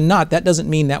reached and not, that doesn't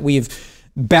mean that we've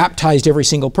baptized every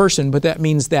single person, but that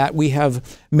means that we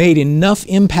have made enough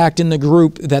impact in the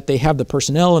group that they have the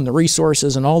personnel and the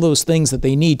resources and all those things that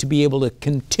they need to be able to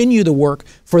continue the work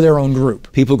for their own group.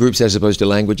 People groups as opposed to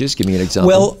languages? Give me an example.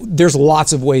 Well, there's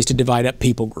lots of ways to divide up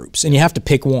people groups, and you have to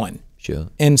pick one. Sure.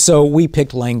 And so we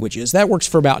picked languages. That works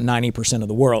for about 90% of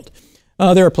the world.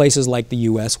 There are places like the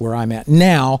U.S. where I'm at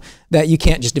now that you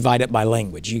can't just divide it by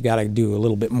language. You got to do a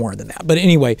little bit more than that. But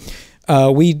anyway,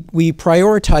 we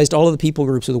prioritized all of the people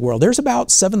groups of the world. There's about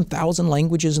 7,000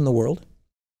 languages in the world.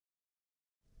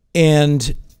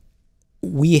 And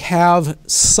we have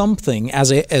something,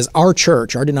 as our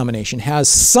church, our denomination, has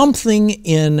something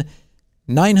in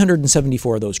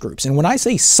 974 of those groups. And when I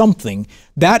say something,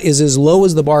 that is as low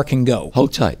as the bar can go.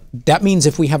 Hold tight. That means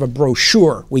if we have a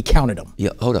brochure, we counted them.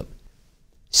 Yeah, hold up.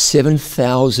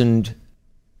 7,000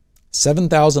 languages.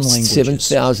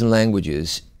 7,000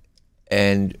 languages.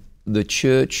 And the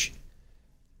church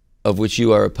of which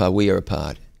you are a part, we are a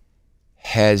part,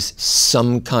 has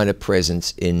some kind of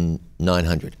presence in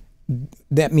 900.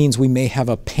 That means we may have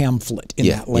a pamphlet in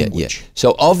that language. Yeah.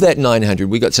 So of that 900,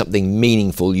 we got something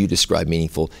meaningful, you describe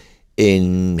meaningful,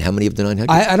 in how many of the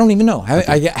 900? I don't even know.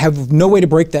 I have no way to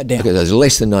break that down. Okay, there's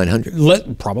less than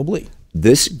 900. Probably.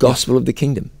 This gospel of the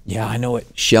kingdom. Yeah, I know it.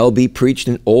 Shall be preached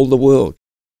in all the world.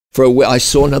 I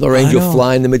saw another angel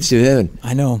fly in the midst of heaven.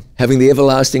 I know. Having the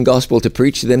everlasting gospel to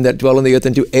preach to them that dwell on the earth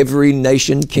and to every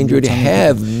nation, kindred,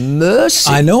 have mercy.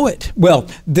 I know it. Well,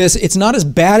 it's not as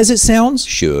bad as it sounds.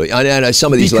 Sure. I know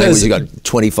some of these languages have got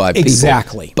 25 people.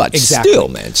 Exactly. But still,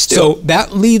 man, still. So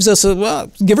that leaves us,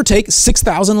 give or take,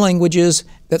 6,000 languages.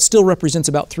 That still represents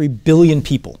about 3 billion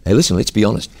people. Hey, listen, let's be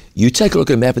honest. You take a look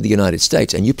at a map of the United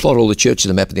States and you plot all the churches on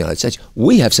the map of the United States,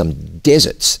 we have some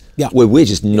deserts where we're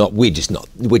just not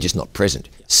present.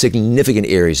 Significant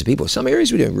areas of people. Some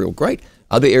areas we're doing real great.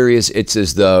 Other areas, it's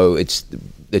as though it's the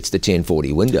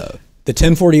 1040 window. The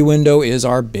 1040 window is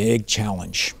our big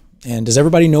challenge. And does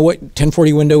everybody know what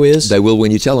 1040 window is? They will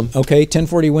when you tell them. Okay,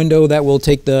 1040 window, that will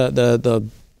take the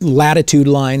latitude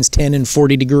lines, 10 and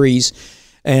 40 degrees,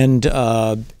 and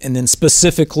then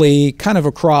specifically kind of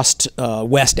across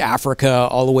West Africa,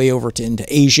 all the way over into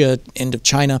Asia, into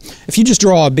China. If you just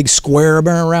draw a big square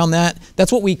around that,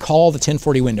 that's what we call the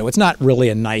 1040 window. It's not really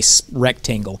a nice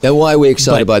rectangle. Then why are we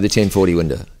excited by the 1040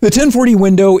 window? The 1040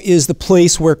 window is the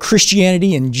place where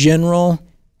Christianity in general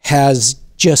has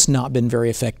just not been very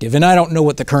effective. And I don't know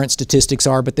what the current statistics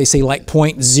are, but they say like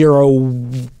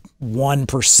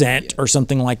 0.01% or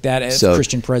something like that as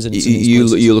Christian presence.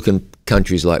 You look in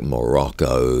countries like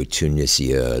Morocco,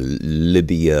 Tunisia,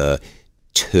 Libya,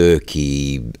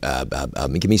 Turkey.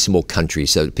 Give me some more countries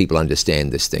so that people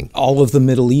understand this thing. All of the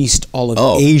Middle East, all of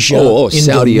Asia,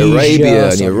 Saudi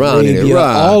Arabia, and Iran, and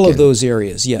Iraq. All of those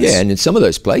areas, yes. Yeah, and in some of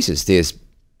those places, there's,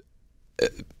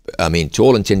 to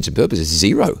all intents and purposes,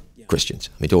 zero Christians.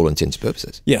 To all intents and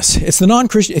purposes. Yes, it's the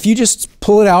non-Christian. If you just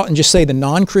pull it out and just say the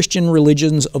non-Christian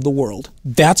religions of the world,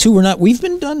 that's who we're not. We've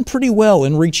been done pretty well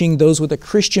in reaching those with a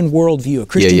Christian worldview, a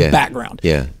Christian background.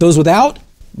 Yeah. Those without,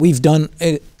 we've done,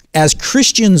 as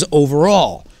Christians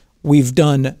overall, we've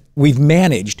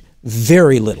managed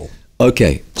very little.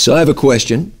 Okay, so I have a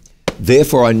question.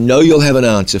 Therefore, I know you'll have an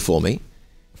answer for me.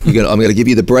 I'm going to give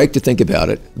you the break to think about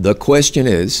it. The question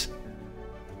is,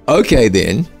 okay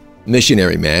then,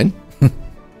 missionary man,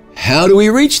 how do we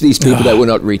reach these people that we're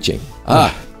not reaching?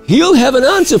 He'll have an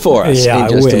answer for us in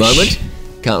just a moment.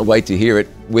 Can't wait to hear it.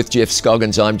 With Jeff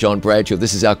Scoggins, I'm John Bradshaw.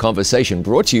 This is Our Conversation,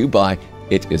 brought to you by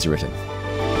It Is Written.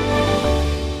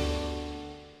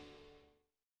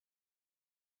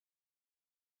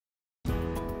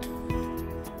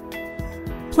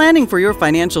 Planning for your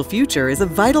financial future is a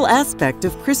vital aspect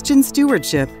of Christian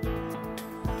stewardship.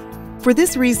 For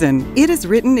this reason, It Is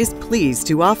Written is pleased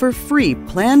to offer free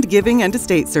planned giving and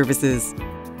estate services.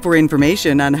 For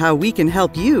information on how we can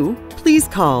help you, please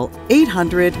call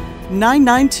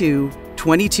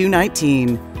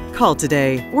 800-992-2219. Call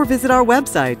today or visit our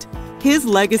website,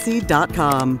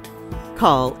 hislegacy.com.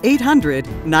 Call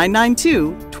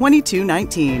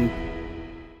 800-992-2219.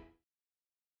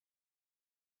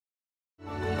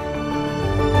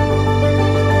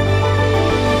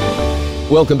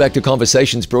 Welcome back to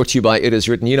Conversations, brought to you by It Is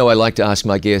Written. You know, I like to ask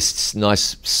my guests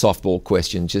nice softball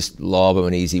questions, just lob them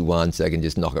an easy one so they can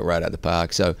just knock it right out of the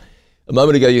park. So a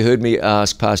moment ago, you heard me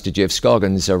ask Pastor Jeff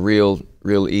Scoggins a real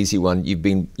easy one. You've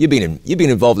been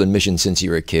involved in mission since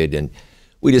you were a kid, and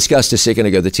we discussed a second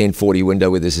ago the 1040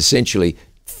 window, where there's essentially,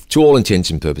 to all intents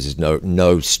and purposes,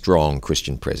 no strong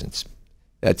Christian presence.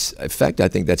 In fact, I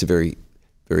think that's a very,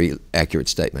 very accurate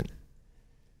statement.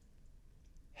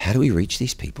 How do we reach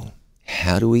these people?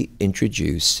 How do we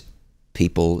introduce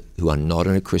people who are not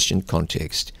in a Christian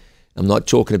context? I'm not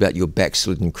talking about your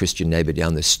backslidden Christian neighbor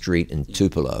down the street in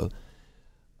Tupelo.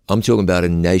 I'm talking about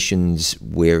in nations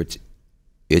where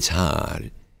it's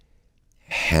hard.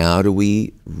 How do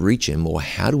we reach them, or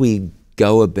how do we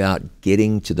go about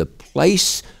getting to the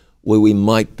place where we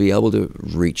might be able to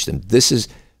reach them? This is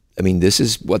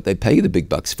what they pay the big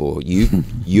bucks for.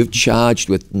 You've charged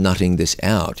with nutting this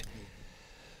out.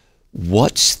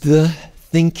 What's the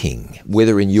thinking,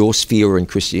 whether in your sphere or in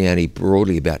Christianity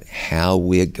broadly, about how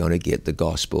we're going to get the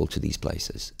gospel to these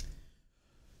places?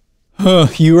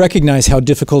 You recognize how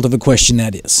difficult of a question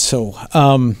that is. So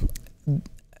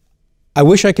I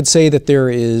wish I could say that there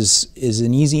is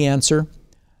an easy answer,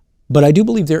 but I do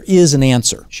believe there is an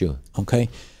answer. Sure. Okay?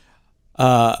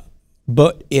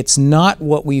 But it's not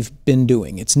what we've been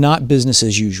doing. It's not business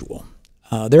as usual.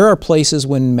 There are places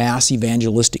when mass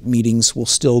evangelistic meetings will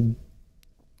still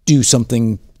do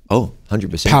something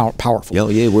 100%.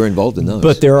 powerful. Yeah, we're involved in those.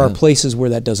 But there are places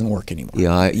where that doesn't work anymore.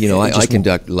 Yeah, I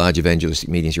conduct large evangelistic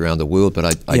meetings around the world,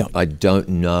 but I don't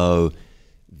know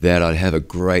that I'd have a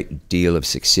great deal of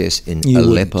success in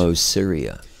Aleppo,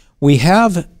 Syria. We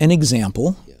have an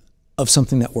example of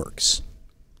something that works.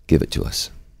 Give it to us.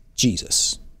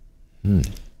 Jesus.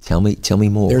 Tell me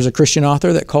more. There's a Christian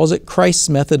author that calls it Christ's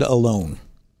method alone.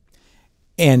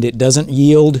 And it doesn't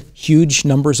yield huge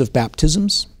numbers of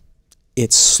baptisms.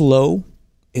 It's slow.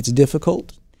 It's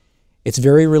difficult. It's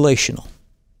very relational,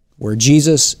 where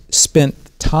Jesus spent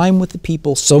time with the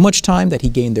people, so much time that he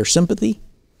gained their sympathy,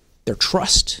 their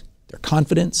trust, their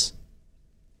confidence.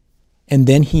 And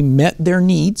then he met their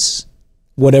needs,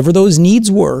 whatever those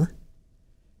needs were.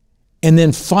 And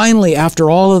then finally, after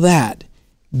all of that,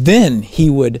 then he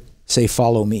would say,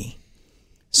 "Follow me."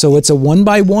 So it's a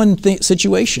one-by-one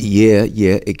situation. Yeah,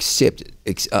 except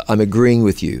I'm agreeing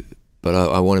with you, but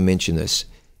I want to mention this.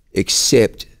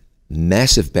 Except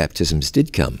massive baptisms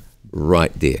did come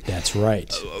right there. That's right.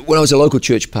 When I was a local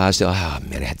church pastor, I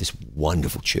had this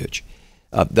wonderful church.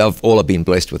 All I've been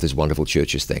blessed with is wonderful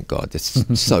churches, thank God. That's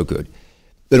so good.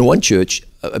 But in one church,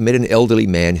 I met an elderly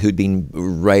man who'd been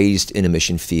raised in a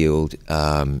mission field,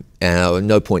 and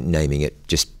no point in naming it,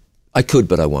 I could,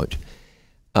 but I won't.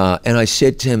 And I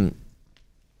said to him,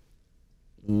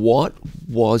 what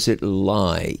was it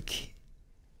like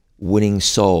winning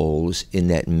souls in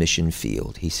that mission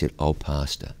field? He said, "Oh,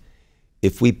 Pastor,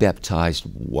 if we baptized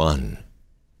one,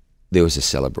 there was a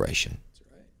celebration." That's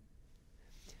right.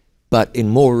 But in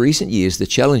more recent years, the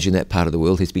challenge in that part of the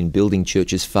world has been building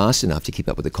churches fast enough to keep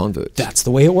up with the converts. That's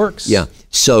the way it works. Yeah.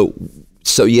 So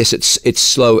yes, it's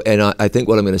slow, and I think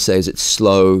what I'm going to say is it's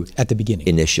slow at the beginning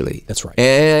initially. That's right.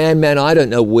 And man, I don't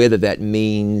know whether that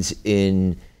means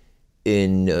in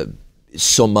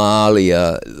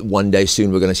Somalia one day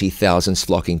soon we're going to see thousands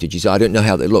flocking to Jesus. I don't know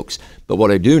how that looks, but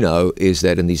what I do know is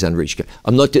that in these unreached,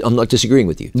 I'm not disagreeing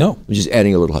with you. No, I'm just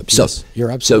adding a little hope. Yes, so you're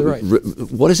absolutely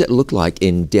right. What does that look like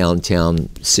in downtown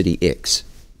City X?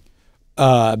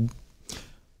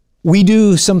 We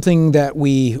do something that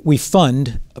we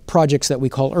fund projects that we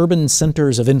call urban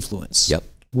centers of influence. Yep.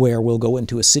 Where we'll go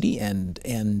into a city and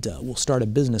we'll start a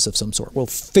business of some sort. We'll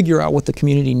figure out what the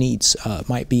community needs. It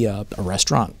might be a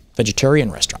restaurant, vegetarian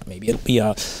restaurant. Maybe it'll be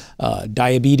a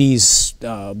diabetes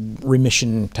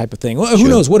remission type of thing. Well, who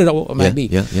knows what it might be.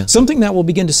 Something that will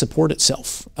begin to support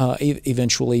itself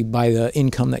eventually by the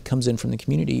income that comes in from the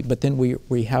community. But then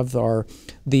we have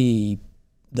the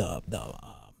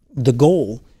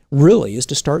goal really is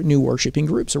to start new worshiping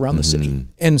groups around the city.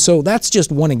 And so that's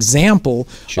just one example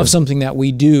of something that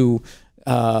we do,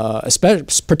 especially,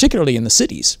 particularly in the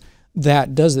cities,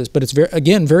 that does this. But it's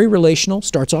very relational,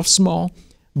 starts off small,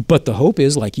 but the hope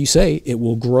is, like you say, it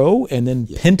will grow, and then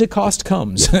Pentecost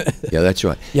comes. Yeah, that's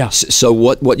right. Yeah. So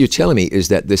what you're telling me is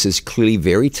that this is clearly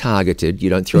very targeted. You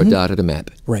don't throw a dart at a map.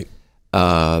 Right.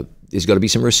 There's got to be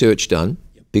some research done.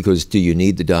 Because do you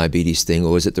need the diabetes thing,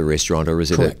 or is it the restaurant, or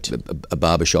is it a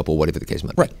barber shop, or whatever the case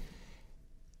might be? Right.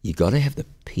 You got to have the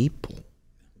people.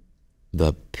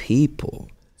 The people.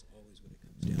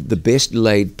 The best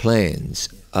laid plans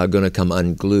are going to come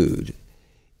unglued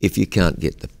if you can't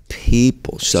get the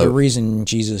people. So the reason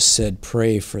Jesus said,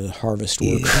 "Pray for the harvest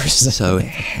workers." So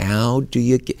how do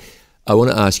you get? I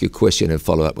want to ask you a question and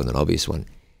follow up with an obvious one.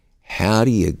 How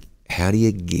do you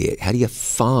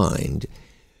find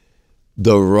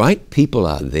the right people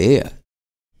are there?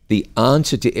 The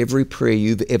answer to every prayer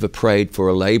you've ever prayed for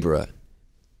a laborer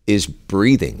is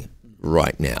breathing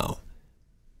right now.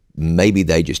 Maybe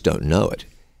they just don't know it.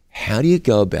 How do you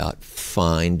go about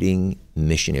finding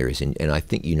missionaries? And I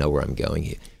think you know where I'm going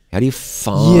here. How do you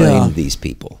find these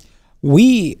people?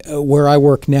 Where I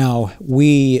work now,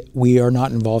 we are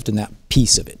not involved in that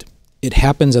piece of it. It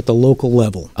happens at the local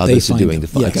level. Others are doing the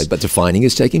finding. Okay, but the finding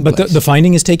is taking place. But the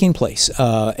finding is taking place.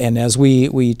 And as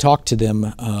we talk to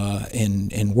them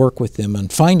and work with them on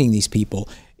finding these people,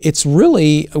 it's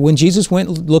really, when Jesus went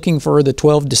looking for the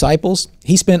 12 disciples,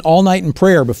 he spent all night in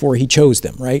prayer before he chose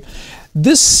them, right?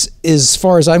 This, as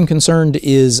far as I'm concerned,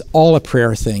 is all a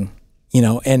prayer thing.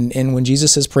 And when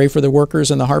Jesus says pray for the workers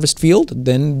in the harvest field,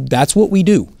 then that's what we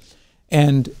do.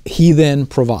 And he then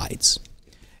provides.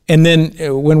 And then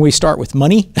when we start with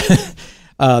money,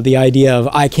 the idea of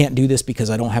I can't do this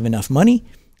because I don't have enough money,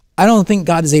 I don't think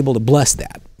God is able to bless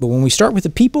that. But when we start with the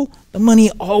people, the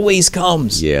money always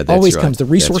comes. Yeah, that's always right. comes. The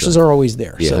resources are always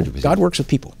there. Yeah, so 100%. God works with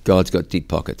people. God's got deep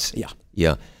pockets. Yeah.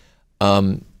 Yeah.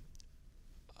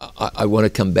 I want to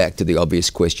come back to the obvious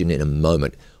question in a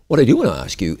moment. What I do want to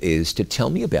ask you is to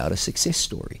tell me about a success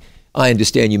story. I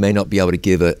understand you may not be able to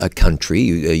give a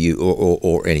country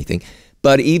or anything,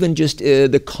 but even just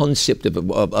the concept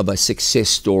of a success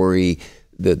story.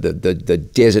 The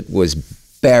desert was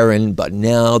barren, but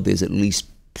now there's at least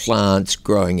plants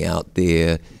growing out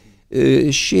there.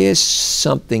 Share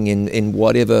something in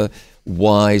whatever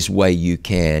wise way you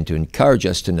can to encourage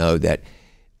us to know that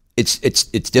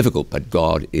it's difficult, but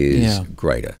God is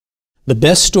greater. The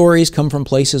best stories come from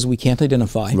places we can't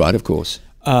identify. Right, of course.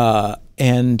 So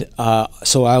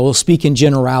I will speak in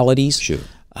generalities. Sure.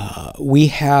 We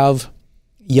have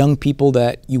young people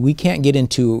that we can't get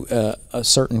into a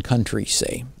certain country,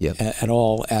 say, at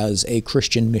all as a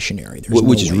Christian missionary.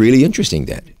 Which is really interesting,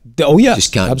 that. Oh, yes,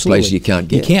 just can't, absolutely. Places you can't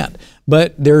get. You can't.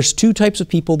 But there's two types of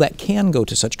people that can go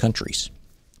to such countries.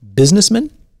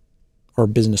 Businessmen, or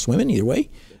businesswomen, either way,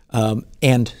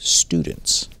 and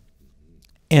students.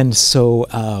 And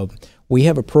so we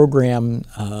have a program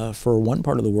for one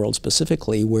part of the world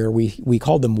specifically where we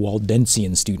call them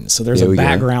Waldensian students. So there's a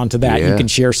background to that you can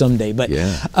share someday. But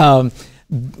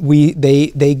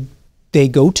they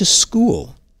go to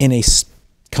school in a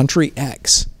country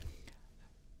X.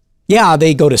 Yeah,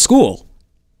 they go to school,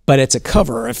 but it's a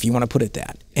cover, if you want to put it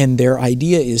that. And their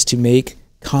idea is to make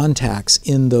contacts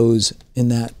in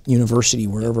that university,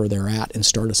 wherever they're at, and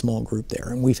start a small group there.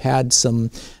 And we've had some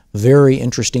very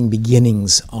interesting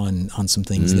beginnings on some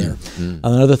things there.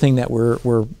 Another thing that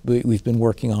we've been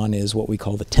working on is what we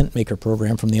call the tent maker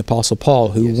program from the Apostle Paul,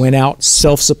 who went out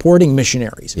self-supporting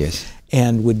missionaries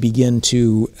and would begin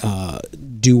to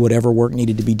do whatever work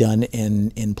needed to be done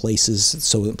in places.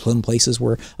 So in places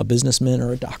where a businessman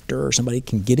or a doctor or somebody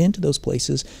can get into those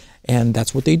places, and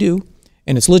that's what they do.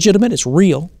 And it's legitimate, it's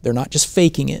real. They're not just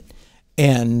faking it.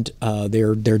 And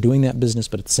they're doing that business,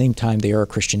 but at the same time, they are a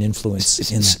Christian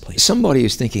influence in that place. Somebody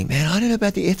is thinking, man, I don't know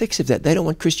about the ethics of that. They don't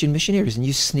want Christian missionaries, and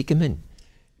you sneak them in.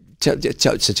 So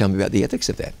tell me about the ethics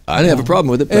of that. I don't have a problem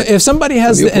with it. If somebody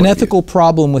has an ethical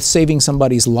problem with saving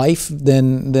somebody's life,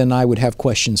 then I would have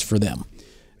questions for them.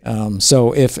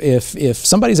 So if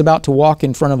somebody's about to walk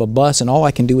in front of a bus and all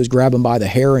I can do is grab them by the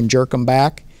hair and jerk them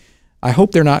back, I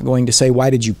hope they're not going to say, "Why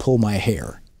did you pull my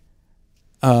hair?"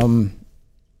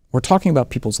 We're talking about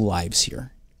people's lives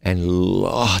here. And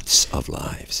lots of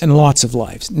lives. And lots of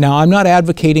lives. Now, I'm not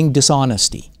advocating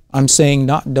dishonesty. I'm saying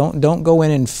don't go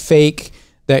in and fake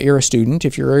that you're a student.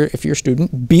 If you're a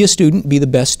student, be the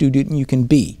best student you can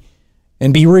be.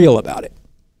 and be real about it.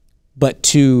 But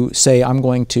to say I'm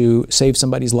going to save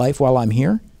somebody's life while I'm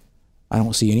here, I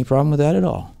don't see any problem with that at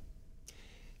all.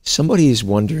 Somebody is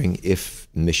wondering if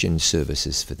mission service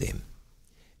is for them.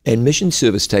 And mission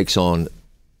service takes on,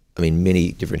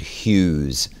 many different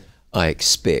hues, I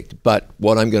expect. But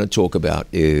what I'm going to talk about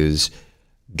is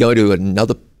going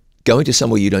to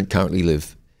somewhere you don't currently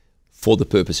live for the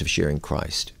purpose of sharing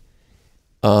Christ.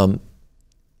 How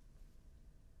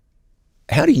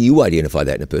do you identify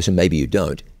that in a person? Maybe you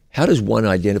don't. How does one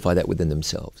identify that within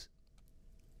themselves?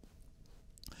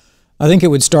 I think it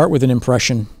would start with an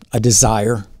impression, a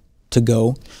desire to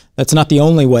go. That's not the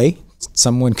only way.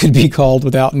 Someone could be called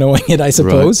without knowing it, I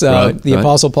suppose. The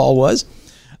Apostle Paul was.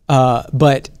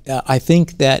 But I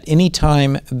think that any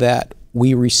time that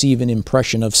we receive an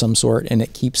impression of some sort and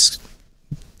it keeps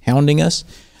hounding us,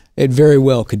 it very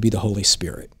well could be the Holy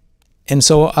Spirit. And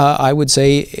so I would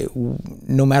say,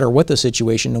 no matter what the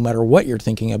situation, no matter what you're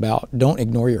thinking about, don't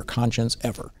ignore your conscience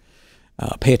ever.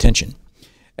 Pay attention.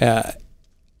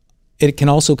 It can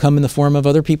also come in the form of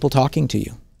other people talking to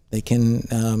you. They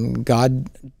can. God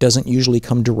doesn't usually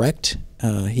come direct.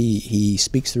 He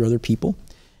speaks through other people.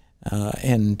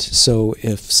 And so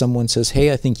if someone says,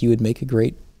 hey, I think you would make a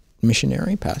great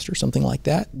missionary, pastor, something like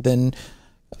that, then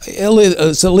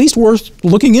it's at least worth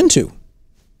looking into.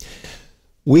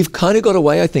 We've kind of got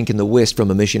away, I think, in the West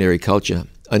from a missionary culture.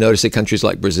 I notice that countries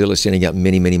like Brazil are sending out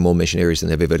many, many more missionaries than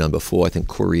they've ever done before. I think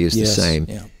Korea is the same.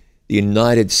 Yeah. The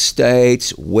United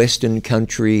States, Western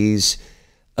countries,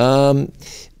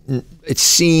 it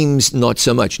seems not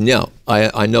so much. Now,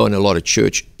 I know in a lot of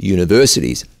church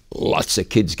universities, lots of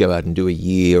kids go out and do a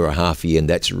year or a half year, and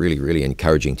that's really, really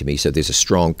encouraging to me. So there's a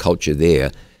strong culture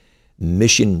there.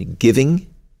 Mission giving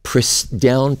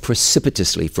down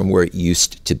precipitously from where it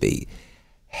used to be.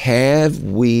 Have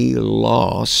we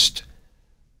lost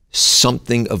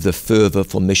something of the fervor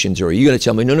for missions, or are you going to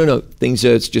tell me, no, things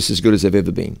are just as good as they've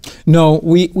ever been? No,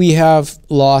 we have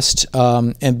lost,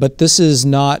 but this is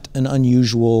not an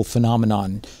unusual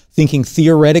phenomenon. Thinking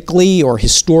theoretically or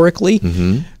historically,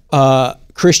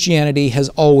 Christianity has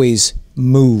always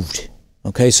moved.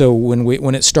 Okay, so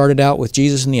when it started out with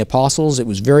Jesus and the apostles, it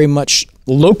was very much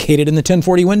located in the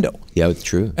 1040 window. Yeah, it's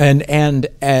true. And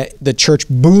the church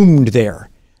boomed there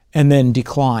and then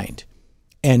declined.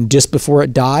 And just before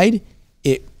it died,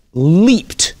 it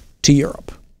leaped to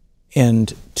Europe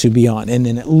and to beyond. And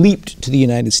then it leaped to the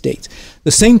United States.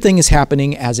 The same thing is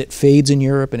happening as it fades in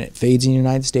Europe and it fades in the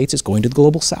United States. It's going to the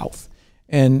global South.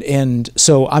 And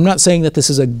so I'm not saying that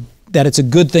that it's a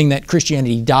good thing that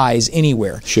Christianity dies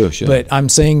anywhere. Sure. But I'm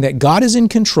saying that God is in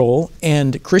control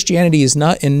and Christianity is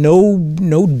not in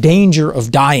no danger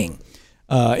of dying.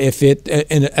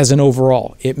 As an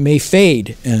overall, it may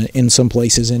fade in some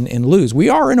places and lose. We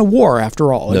are in a war,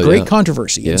 after all, a great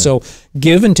controversy. Yeah. And so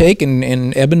give and take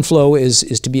and ebb and flow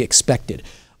is to be expected.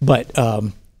 But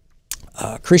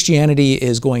Christianity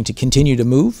is going to continue to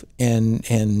move and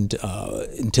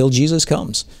until Jesus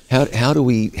comes. How do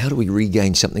we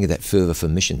regain something of that fervor for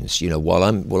missions? While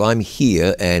I'm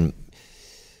here and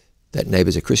that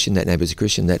neighbor's a Christian, that neighbor's a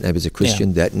Christian, that neighbor's a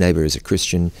Christian, that neighbor is a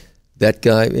Christian. That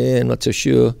guy, I'm not so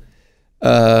sure.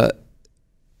 There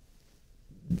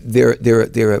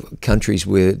are countries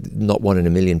where not 1 in a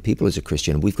million people is a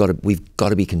Christian. We've got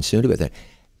to be concerned about that.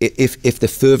 If the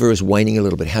fervor is waning a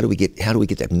little bit, how do we get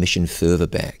that mission fervor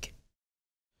back?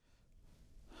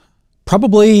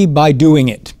 Probably by doing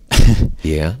it.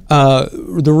 Yeah.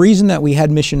 The reason that we had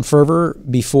mission fervor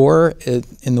before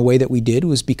in the way that we did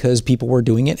was because people were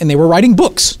doing it and they were writing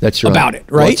books about it,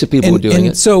 right? Lots of people were doing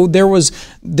it. So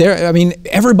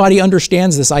everybody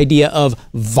understands this idea of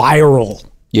viral,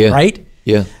 right?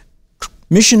 Yeah.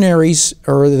 Missionaries,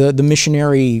 or the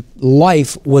missionary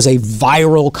life, was a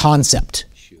viral concept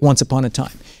once upon a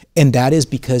time. And that is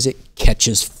because it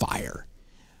catches fire.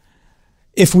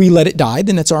 If we let it die,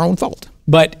 then it's our own fault.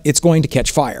 But it's going to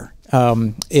catch fire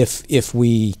if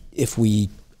we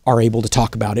are able to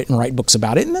talk about it and write books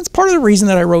about it. And that's part of the reason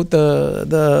that I wrote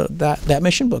that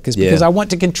mission book, is because I want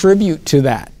to contribute to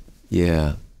that.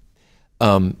 Yeah.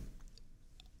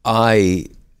 I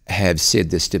have said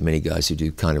this to many guys who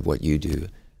do kind of what you do.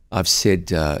 I've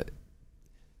said,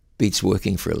 beats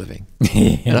working for a living.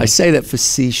 And I say that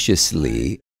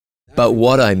facetiously, but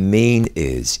what I mean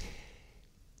is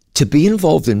to be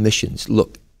involved in missions.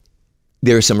 Look,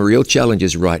 there are some real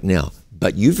challenges right now,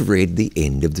 but you've read the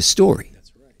end of the story.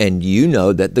 That's right. And you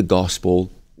know that the gospel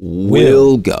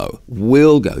will go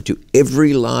to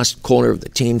every last corner of the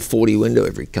 1040 window,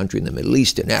 every country in the Middle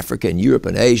East and Africa and Europe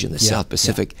and Asia and the South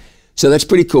Pacific. So that's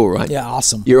pretty cool, right? Yeah,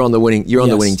 awesome. You're on the winning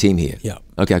team here. Yeah.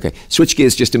 Okay. Switch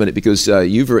gears just a minute, because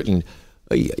you've written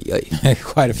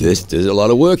Quite a few. There's a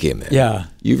lot of work here, man. Yeah.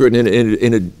 You've written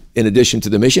in addition to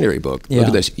the missionary book. Look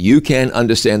at this. You can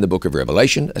understand the book of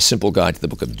Revelation, a simple guide to the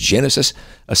book of Genesis,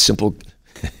 a simple.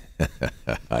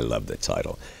 I love the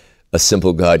title, a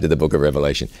simple guide to the book of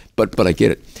Revelation. But I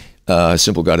get it. A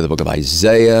simple guide to the book of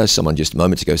Isaiah. Someone just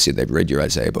moments ago said they've read your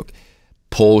Isaiah book.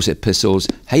 Paul's epistles.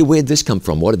 Hey, where'd this come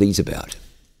from? What are these about?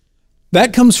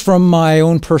 That comes from my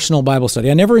own personal Bible study.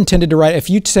 I never intended to write.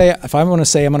 If I want to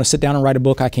say I'm going to sit down and write a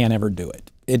book, I can't ever do it.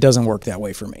 It doesn't work that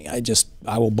way for me.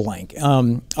 I will blank.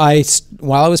 While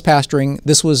I was pastoring,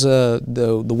 this was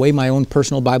the way my own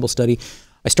personal Bible study.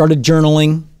 I started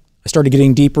journaling. I started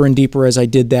getting deeper and deeper as I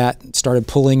did that. Started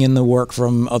pulling in the work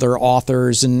from other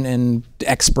authors and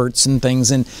experts and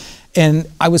things. And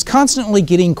I was constantly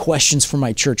getting questions from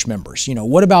my church members.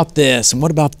 What about this and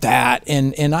what about that?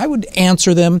 And I would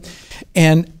answer them.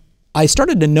 And I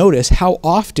started to notice how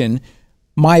often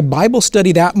my Bible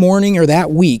study that morning or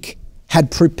that week had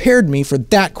prepared me for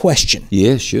that question.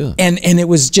 Yeah, sure. And it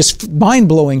was just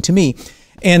mind-blowing to me.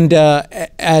 And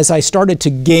as I started to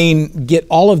get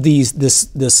all of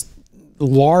this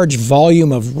large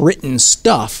volume of written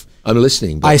stuff, I'm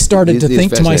listening. I started to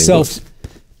think to myself,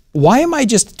 why am I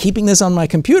just keeping this on my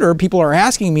computer? People are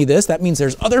asking me this. That means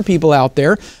there's other people out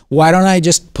there. Why don't I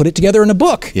just put it together in a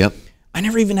book? Yep. I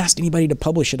never even asked anybody to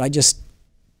publish it. I just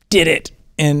did it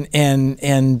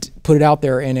and put it out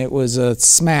there, and it was a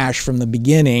smash from the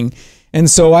beginning. And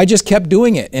so I just kept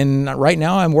doing it. And right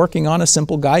now I'm working on a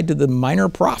simple guide to the minor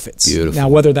prophets. Beautiful. Now,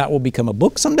 whether that will become a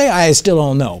book someday, I still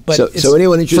don't know. But so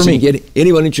anyone interested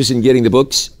in getting the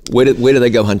books, where do they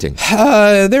go hunting?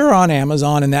 They're on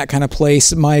Amazon and that kind of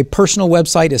place. My personal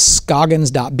website is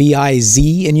scoggins.biz,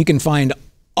 and you can find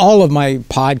all of my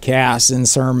podcasts and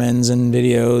sermons and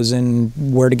videos and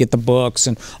where to get the books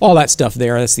and all that stuff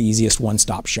there. That's the easiest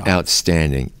one-stop shop.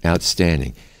 Outstanding.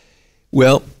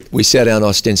 Well, we sat down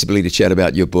ostensibly to chat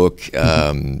about your book,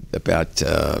 about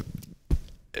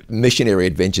missionary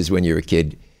adventures when you were a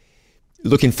kid.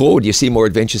 Looking forward, do you see more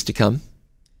adventures to come?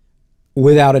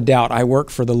 Without a doubt. I work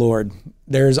for the Lord.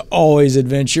 There's always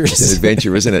adventures. It's an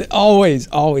adventure, isn't it? Always,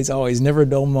 always, always. Never a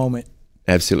dull moment.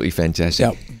 Absolutely fantastic.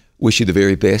 Yep. Wish you the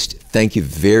very best. Thank you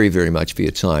very, very much for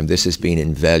your time. This has been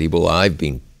invaluable. I've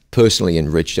been personally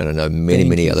enriched, and I know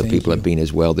many other people have been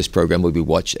as well. This program will be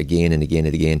watched again and again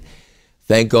and again.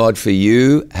 Thank God for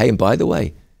you. Hey, and by the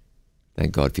way,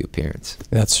 thank God for your parents.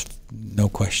 That's no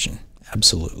question.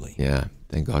 Absolutely. Yeah,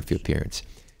 thank God for your parents.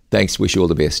 Thanks. Wish you all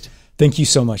the best. Thank you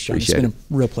so much, John. Appreciate it's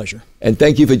been a real pleasure. And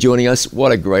thank you for joining us.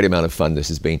 What a great amount of fun this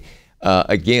has been.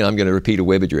 Again, I'm going to repeat a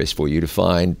web address for you to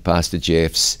find Pastor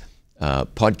Jeff's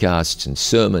podcasts and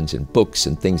sermons and books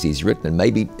and things he's written, and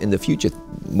maybe in the future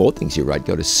more things you write.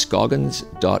 Go to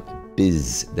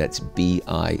scoggins.biz. That's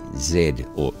B-I-Z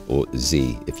or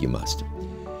Z if you must.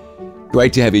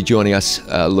 Great to have you joining us.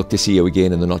 Look to see you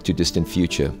again in the not too distant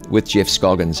future. With Jeff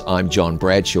Scoggins, I'm John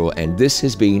Bradshaw, and this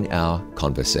has been our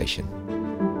conversation.